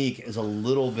technique is a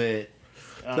little bit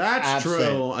That's absent.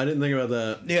 true. I didn't think about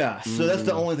that. Yeah, so that's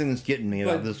the only thing that's getting me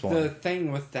about But this the one.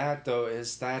 thing with that, though,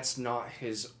 is that's not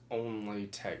his only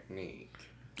technique.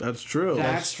 That's true.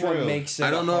 That's true. what makes it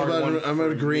I don't a know hard about one it. I'm for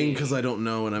agreeing me. because I don't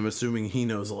know, and I'm assuming he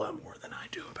knows a lot more than I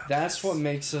do about That's this. what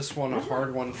makes this one a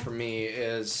hard one for me.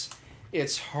 Is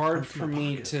it's hard for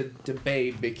me to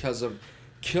debate because of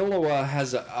Killua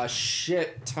has a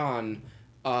shit ton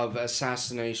of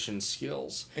assassination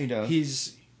skills. He does.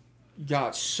 He's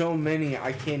got so many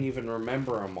I can't even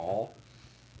remember them all.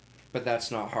 but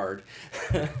that's not hard.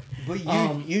 But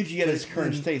Yuji at his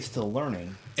current state still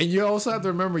learning. And you also have to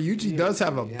remember, Yuji does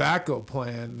have a backup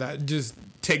plan that just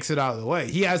takes it out of the way.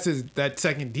 He has that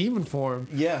second demon form.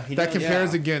 Yeah, he that does.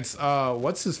 compares Yeah. against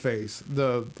what's his face,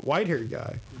 the white haired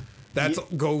guy. That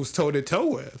goes toe to toe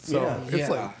with. So Yeah. it's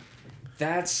like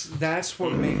That's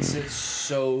what makes it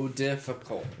so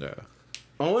difficult. yeah.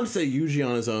 I want to say Yuji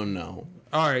on his own now.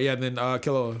 All right, yeah. Then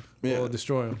Killua Yeah. will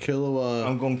destroy him. Killua.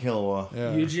 I'm going Killua.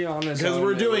 Yeah. Yuji on his Because own,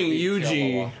 we're it doing would be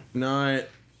Yuji, Killua. not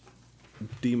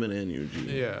Demon and Yuji.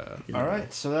 Yeah. You know? All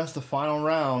right, so that's the final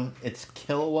round. It's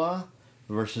Killua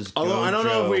versus Although I don't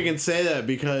know if Gojo. we can say that,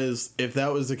 because if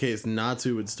that was the case,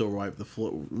 Natsu would still wipe the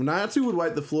floor. Natsu would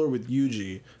wipe the floor with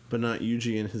Yuji, but not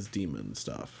Yuji and his demon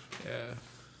stuff.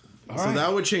 Yeah. So right.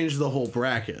 that would change the whole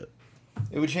bracket.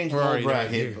 It would change the We're whole already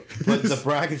bracket, here. but the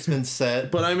bracket's been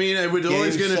set. But I mean, it would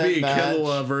always Game, going to set, be match.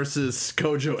 Killua versus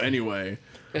Gojo anyway.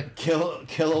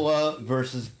 Killua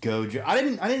versus Gojo. I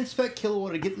didn't expect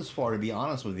Killua to get this far, to be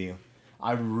honest with you.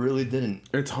 I really didn't.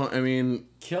 I mean,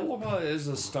 Killua is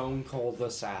a stone cold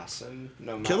assassin.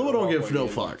 No matter Killua don't what give way no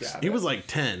you look fucks. at He it. was like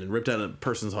 10 and ripped out a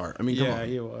person's heart. I mean, come Yeah, on.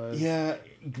 he was. Yeah,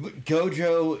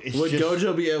 Gojo is Would just...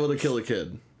 Gojo be able to kill a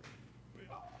kid?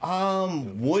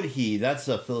 Would he? That's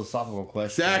a philosophical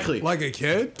question. Exactly. Like a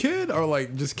kid, or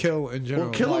like just kill in general.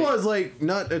 Well, Killua is like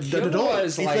not an Killua adult.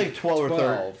 is He's like 12 or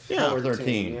 12 or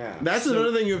 13. Yeah. That's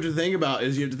another thing you have to think about,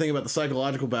 is you have to think about the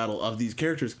psychological battle of these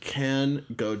characters. Can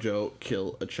Gojo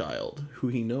kill a child who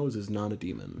he knows is not a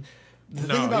demon? The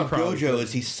No, thing he about probably Gojo couldn't.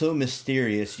 is he's so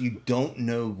mysterious. You don't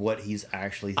know what he's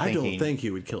actually I thinking. don't think he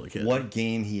would kill a kid. What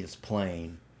game he is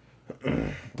playing.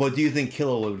 But do you think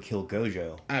Killua would kill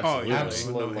Gojo? Absolutely. Oh, yeah.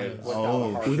 Absolutely. No, Without Oh.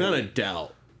 a heartbeat. Without a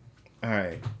doubt. All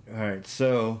right.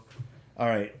 So, all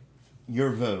right.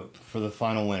 Your vote for the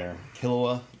final winner: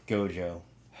 Killua, Gojo.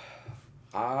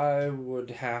 I would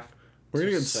have. We're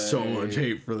gonna to get so say- much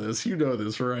hate for this. You know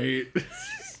this, right?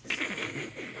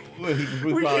 We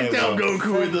We kicked out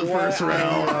Goku in the first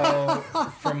round.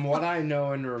 From what I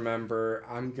know and remember,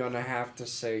 I'm gonna have to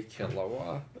say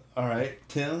Killua. All right,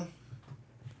 Tim.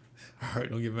 All right,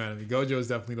 don't get mad at me. Gojo is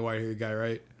definitely the white haired guy,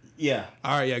 right? Yeah,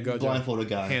 All right, yeah, Gojo. blindfolded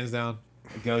guy. Hands down.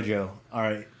 Gojo. All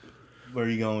right. Where are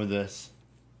you going with this?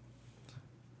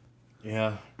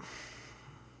 Yeah,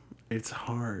 It's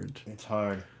hard. it's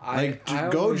hard. Like I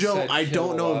only Gojo, said I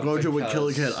don't know if Killua Gojo would kill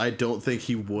a kid. because- I don't think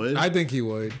he would. I think he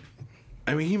would.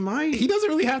 I mean, he might. He doesn't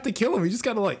really have to kill him. He just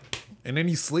gotta and then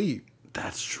he sleep.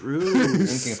 That's true.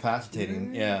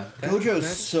 Incapacitating. Yeah. Gojo's that's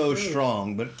so true.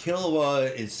 strong, but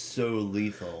Killua is so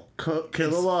lethal.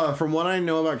 Killua, from what I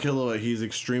know about Killua, he's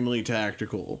extremely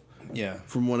tactical. Yeah.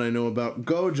 From what I know about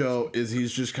Gojo, is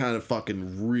he's just kind of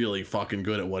fucking really fucking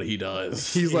good at what he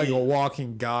does. He's like a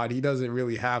walking god. He doesn't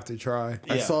really have to try.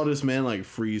 I Yeah. saw this man like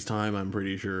freeze time. I'm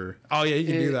pretty sure. Oh yeah, you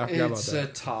can do that. I forgot about It's that.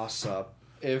 a toss up.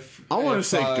 If I wanna if,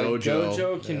 say Gojo.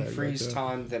 Gojo can Yeah, freeze Gojo.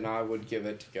 time, then I would give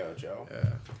it to Gojo.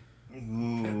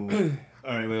 Ooh.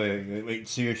 All right, wait.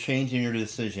 So you're changing your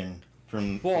decision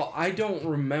from... Well, I don't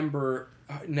remember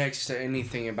next to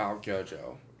anything about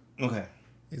Gojo. Okay.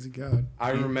 He's a god. I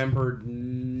remembered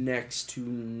next to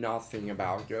nothing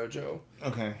about Gojo.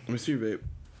 Okay. Let me see your vape.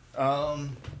 All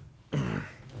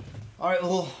right,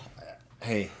 well,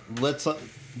 hey, let's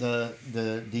the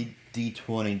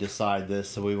D20 decide this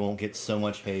so we won't get so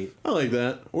much hate. I like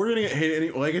that. We're gonna get hate any.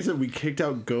 Like I said, we kicked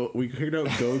out Goku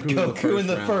Goku in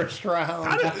the round. first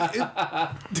round.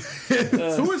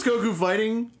 Who was Goku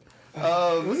fighting?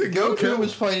 Was it Goku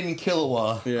was fighting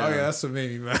Killua? Yeah. Oh yeah, that's what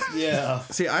made me mad. Yeah.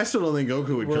 See, I still don't think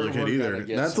Goku would kill a kid We're either. gonna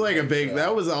get That's some like a hate big. for That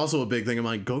that. was also a big thing. I'm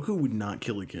like, Goku would not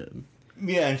kill a kid.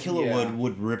 Yeah, and Killua Yeah.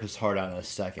 would rip his heart out in a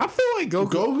second. I feel like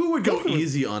Goku would go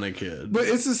easy on a kid. but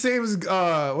it's the same as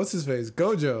what's his face,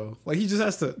 Gojo. Like he just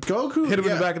has to Goku hit him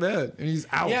in yeah. the back of the head, and he's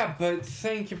out. Yeah, but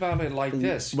think about it like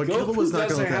this: But Goku Killua's not gonna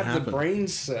doesn't let that have the happen. brain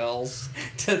cells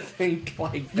to think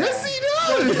like that. Yes, he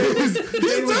does.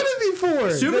 He's done it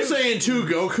before. Super Saiyan 2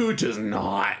 Goku does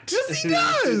not. Yes, he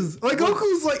does. Like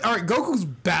Goku's like, all right, Goku's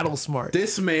battle smart.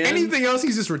 This man. Anything else,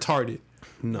 he's just retarded.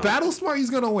 No. Battle smart, he's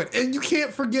gonna win, and you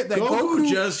can't forget that Goku Goku.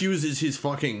 just uses his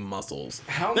fucking muscles.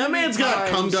 How That many man's got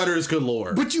cum times- gutters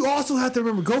galore. But you also have to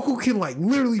remember, Goku can like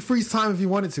literally freeze time if he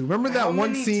wanted to. Remember that How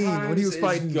one many scene when he was times is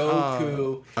fighting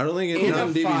Goku I don't think it's in not a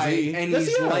in fight DBZ. and Yes,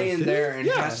 he's he has. laying there and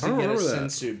Yeah, has I to don't get a remember that.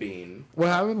 sensu bean? what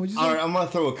happened? What'd you say? All right, I'm gonna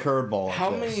throw a curveball. at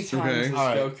How this. many times Okay. is All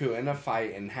right. Goku in a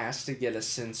fight and has to get a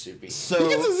sensu bean? He So,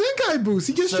 gets a Zenkai boost.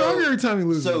 He gets stronger every time he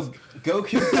loses. so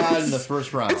Goku died in the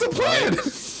first round. it's a plan.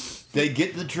 right? They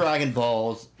get the Dragon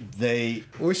Balls. They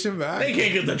Wish him back. They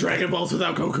can't get the Dragon Balls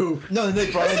without Goku. no, they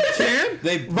brought him. Can?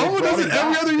 They Bulma brought does him it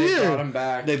every back. other They year. brought him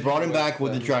back. They brought him back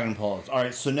with the them. Dragon Balls. All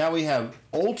right, so now we have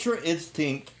Ultra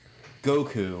Instinct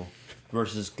Goku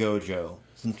versus Gojo.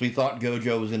 Since we thought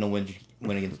Gojo was going to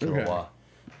win against Killua,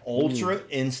 Ultra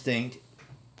Instinct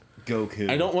Goku.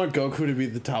 I don't want Goku to be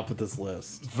the top of this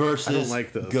list. versus I don't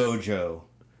like this. Gojo.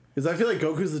 Because I feel like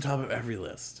Goku's the top of every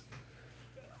list.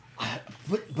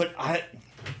 But I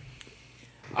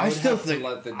would still have to think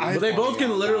let the I, But they both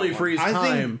can literally freeze I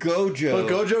time. think Gojo.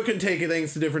 But Gojo can take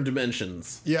things to different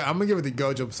dimensions. Yeah, I'm gonna give it to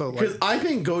Gojo. So like, Because I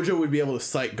think Gojo would be able to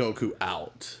psych Goku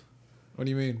out. what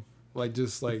do you mean? Like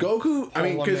just like Goku, I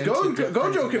mean, because Pull him into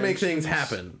different Gojo can make things dimensions.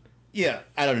 happen. Yeah,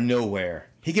 out of nowhere.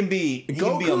 He can be a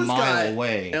Goku's mile got,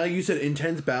 away. and like you said,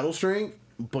 intense battle strength.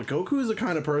 But Goku is the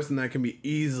kind of person that can be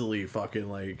easily fucking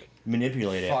like.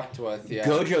 Manipulate it. Fucked with, yeah.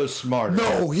 Gojo's smarter.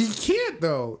 No, he can't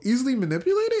though. Easily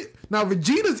manipulated. Now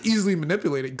Vegeta's easily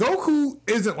manipulated. Goku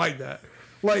isn't like that.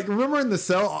 Like remember in the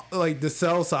Cell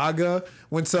saga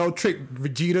when Cell tricked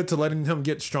Vegeta to letting him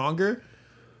get stronger.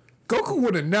 Goku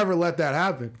would have never let that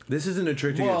happen. This isn't a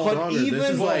trick to Well, get but stronger. This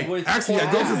is like. with Actually,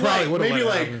 yeah, Cloud- Goku probably would have Maybe let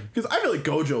like it happen. because I feel like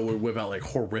Gojo would whip out like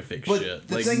horrific But shit,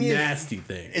 the like thing is- nasty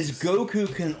things. Is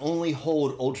Goku can only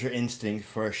hold Ultra Instinct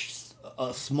for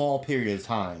a small period of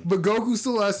time. But Goku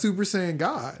still has Super Saiyan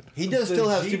God. He does still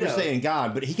have Super Vegeta. Saiyan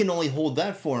God, but he can only hold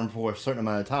that form for a certain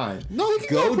amount of time. No, he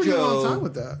can go a pretty long time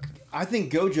with that. I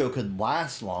think Gojo could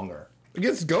last longer.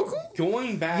 Against Goku?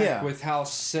 Going back Yeah. with how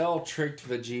Cell tricked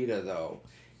Vegeta, though,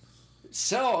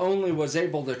 Cell only was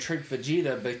able to trick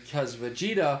Vegeta because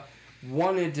Vegeta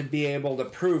wanted to be able to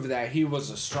prove that he was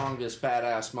the strongest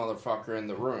badass motherfucker in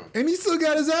the room. And he still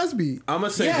got his ass beat. I'm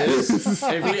gonna say Yes. this: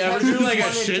 if we ever do like a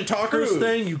Wanted to shit talkers prove.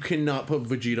 thing, you cannot put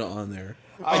Vegeta on there.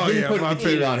 I Oh, didn't yeah, put my Vegeta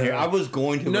favorite, on here. yeah. I was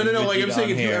going to. No, put no, no. Like I'm Vegeta saying,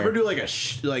 on if you here. ever do like a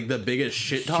like the biggest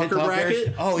shit talker talkers?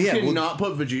 bracket, Oh, yeah, you well- cannot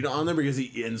put Vegeta on there because he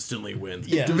instantly wins.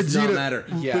 Yeah. It does Vegeta- not matter.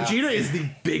 Yeah. Vegeta is the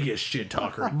biggest shit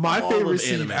talker. in My all favorite of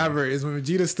scene anime. ever is when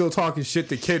Vegeta's still talking shit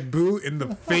to Kid Buu and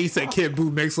the face that Kid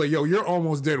Buu makes like, yo, you're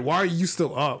almost dead. Why are you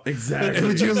still up? Exactly. And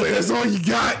Vegeta's like, that's all you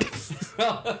got.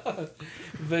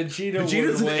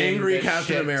 Vegeta's an angry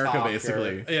Captain America,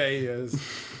 basically. Yeah, he is.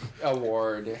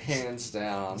 Award, hands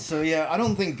down. So yeah, I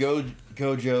don't think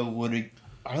Gojo would.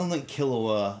 I don't think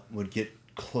Killua would get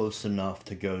close enough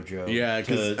to Gojo. Yeah,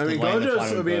 because I mean,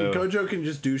 Gojo can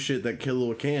just do shit that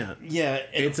Killua can't. Yeah,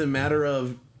 It's a matter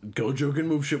of Gojo can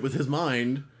move shit with his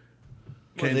mind.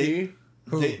 Can he?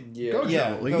 Yeah. Gojo. Yeah,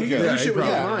 Like, Gojo. he can do Yeah, shit he with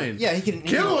his probably- mind. Yeah, he can.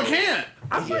 Killua can't.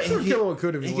 I'm not sure Killua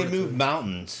could if he He can wanted move to.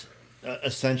 mountains,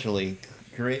 essentially.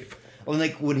 Great. Well,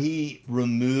 like when he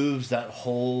removes that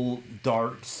whole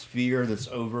dark sphere that's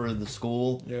over the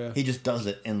school, Yeah. he just does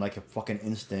it in like a fucking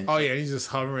instant. Oh, yeah, he's just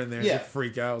hovering there. Yeah. Yeah.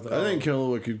 Freak out. I think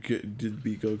Killua did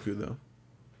beat Goku though.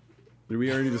 Did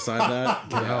we already decide that?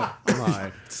 Yeah.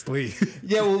 Why? Sleep.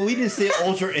 Yeah, well, we didn't say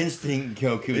Ultra Instinct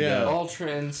Goku. Yeah. though. Ultra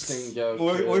Instinct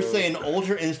Goku. We're saying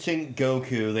Ultra Instinct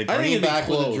Goku. They I think bring it'd it be back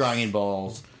with the close. Dragon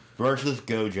Balls versus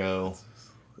Gojo.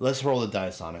 Let's roll the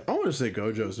dice on it. I want to say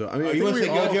Gojo. So I mean, I you think wanna we say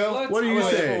all- Gojo? What do you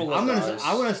Let's say? roll the I dice.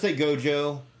 want to say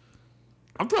Gojo.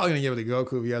 I'm probably going to give it to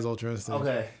Goku if he has Ultra Instinct.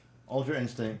 Okay, Ultra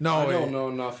Instinct. No, I wait. don't know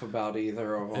enough about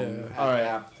either of them Yeah. at Alright.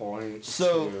 that point.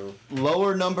 So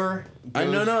lower number. I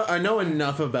goes- know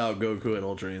enough about Goku and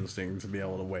Ultra Instinct to be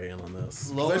able to weigh in on this.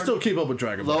 'Cause Lower- I still keep up with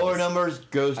Dragon Ball. Lower numbers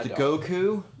goes I to don't.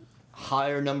 Goku.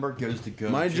 Higher number goes to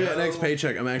Gojo. My next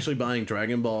paycheck, I'm actually buying a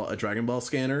Dragon Ball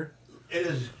scanner. It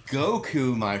is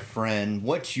Goku, my friend.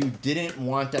 What you didn't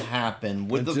want to happen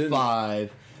with I the didn't.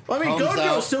 5. Well, I mean, comes Gojo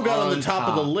out still got on the on top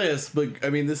of the top. list, but I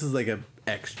mean, this is like an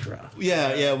extra.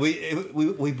 Yeah.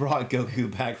 We brought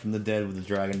Goku back from the dead with the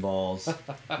Dragon Balls,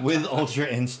 with Ultra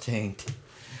Instinct,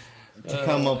 to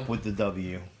come up with the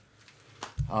W.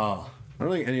 Oh, I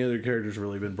don't think any other character's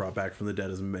really been brought back from the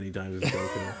dead as many times as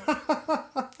Goku.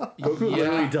 Goku Yeah,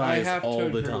 literally I dies have to all the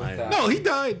agree with time. that. No, he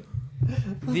died.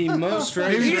 The most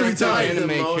Maybe three resurrected times. anime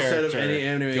The most out of character. any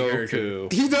anime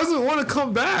Goku. He doesn't want to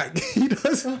come back. He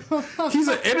doesn't. He's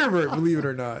an introvert, believe it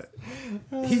or not.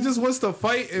 He just wants to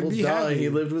fight and Well, be duh, happy. he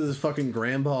lived with his fucking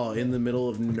grandpa in the middle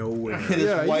of nowhere. and his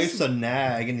Yeah, wife's a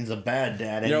nag, and he's a bad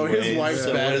dad. You know, his anyways, wife's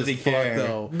so bad what as does he fuck, care?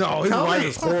 though. No, his Tell wife me.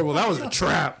 is horrible. That was a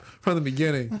trap from the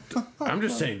beginning. I'm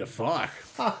just saying to fuck.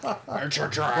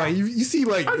 Like you see,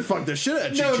 like I'd fuck the shit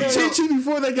out of No, Chi-Chi. no, no. Chi Chi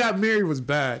before they got married was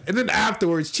bad, and then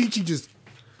afterwards Chi Chi just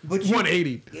But you,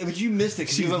 180. But you missed it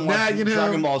because you She's haven't watched nagging him.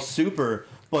 Dragon Ball Super.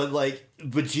 But like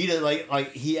Vegeta,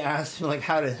 like he asked him like,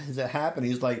 "How does it happen?"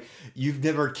 He's like, "You've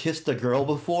never kissed a girl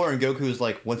before," and Goku's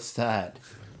like, "What's that?"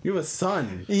 You have a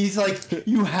son. He's like,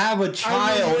 you have a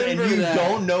child and remember you that.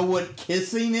 don't know what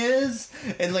kissing is,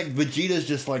 and like Vegeta's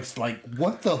just like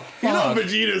what the fuck? You know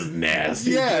Vegeta's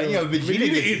nasty. Yeah, too. you know,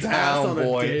 Vegeta gets eats ass down, on a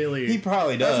boy. daily. He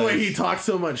probably does. That's why he talks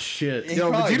so much shit. He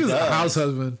Yo, probably Vegeta's a does. house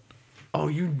husband. Oh,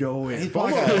 you know it. He's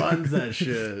Bulma probably got- runs that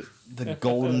shit. The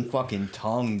golden fucking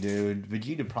tongue, dude.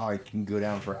 Vegeta probably can go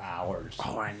down for hours.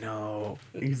 Oh, I know.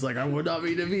 He's like, I would not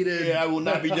be defeated. Yeah, I will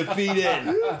not be defeated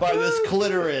by this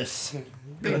clitoris.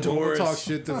 We'll talk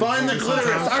shit to Find the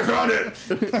clitoris. I found it.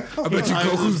 I bet you Times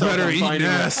Goku's himself better on at eating finding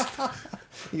it. ass.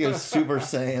 He goes Super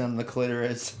Saiyan on the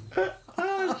clitoris. That's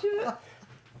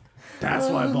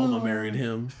why Bulma married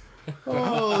him. Poor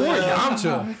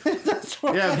Yamcha.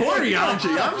 Yeah, poor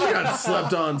Yamcha. Yamcha got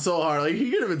slept on so hard. Like,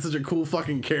 he could have been such a cool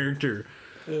fucking character.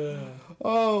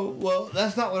 Oh, well,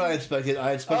 that's not what I expected. I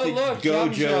Oh expected look,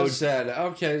 Gojo Gojo. said.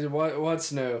 Okay,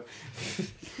 what's new?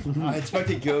 I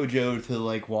expected Gojo to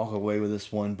like walk away with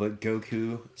this one, but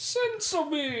Goku.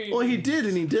 Sensomi. Well, he did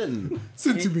and he didn't.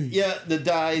 Send to me. Yeah, the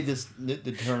die just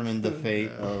determined the fate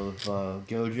of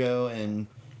Gojo, and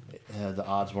the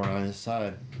odds were on his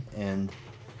side. And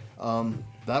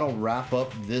that'll wrap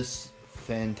up this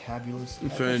fantabulous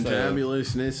episode.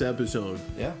 Fantabulousness episode.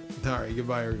 Yeah, All right,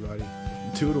 goodbye, everybody.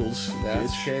 Toodles. That's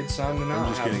bitch. Shade signing I'm out.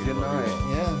 just Have a kidding. good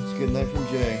night. yeah. It's a good night from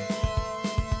Jay.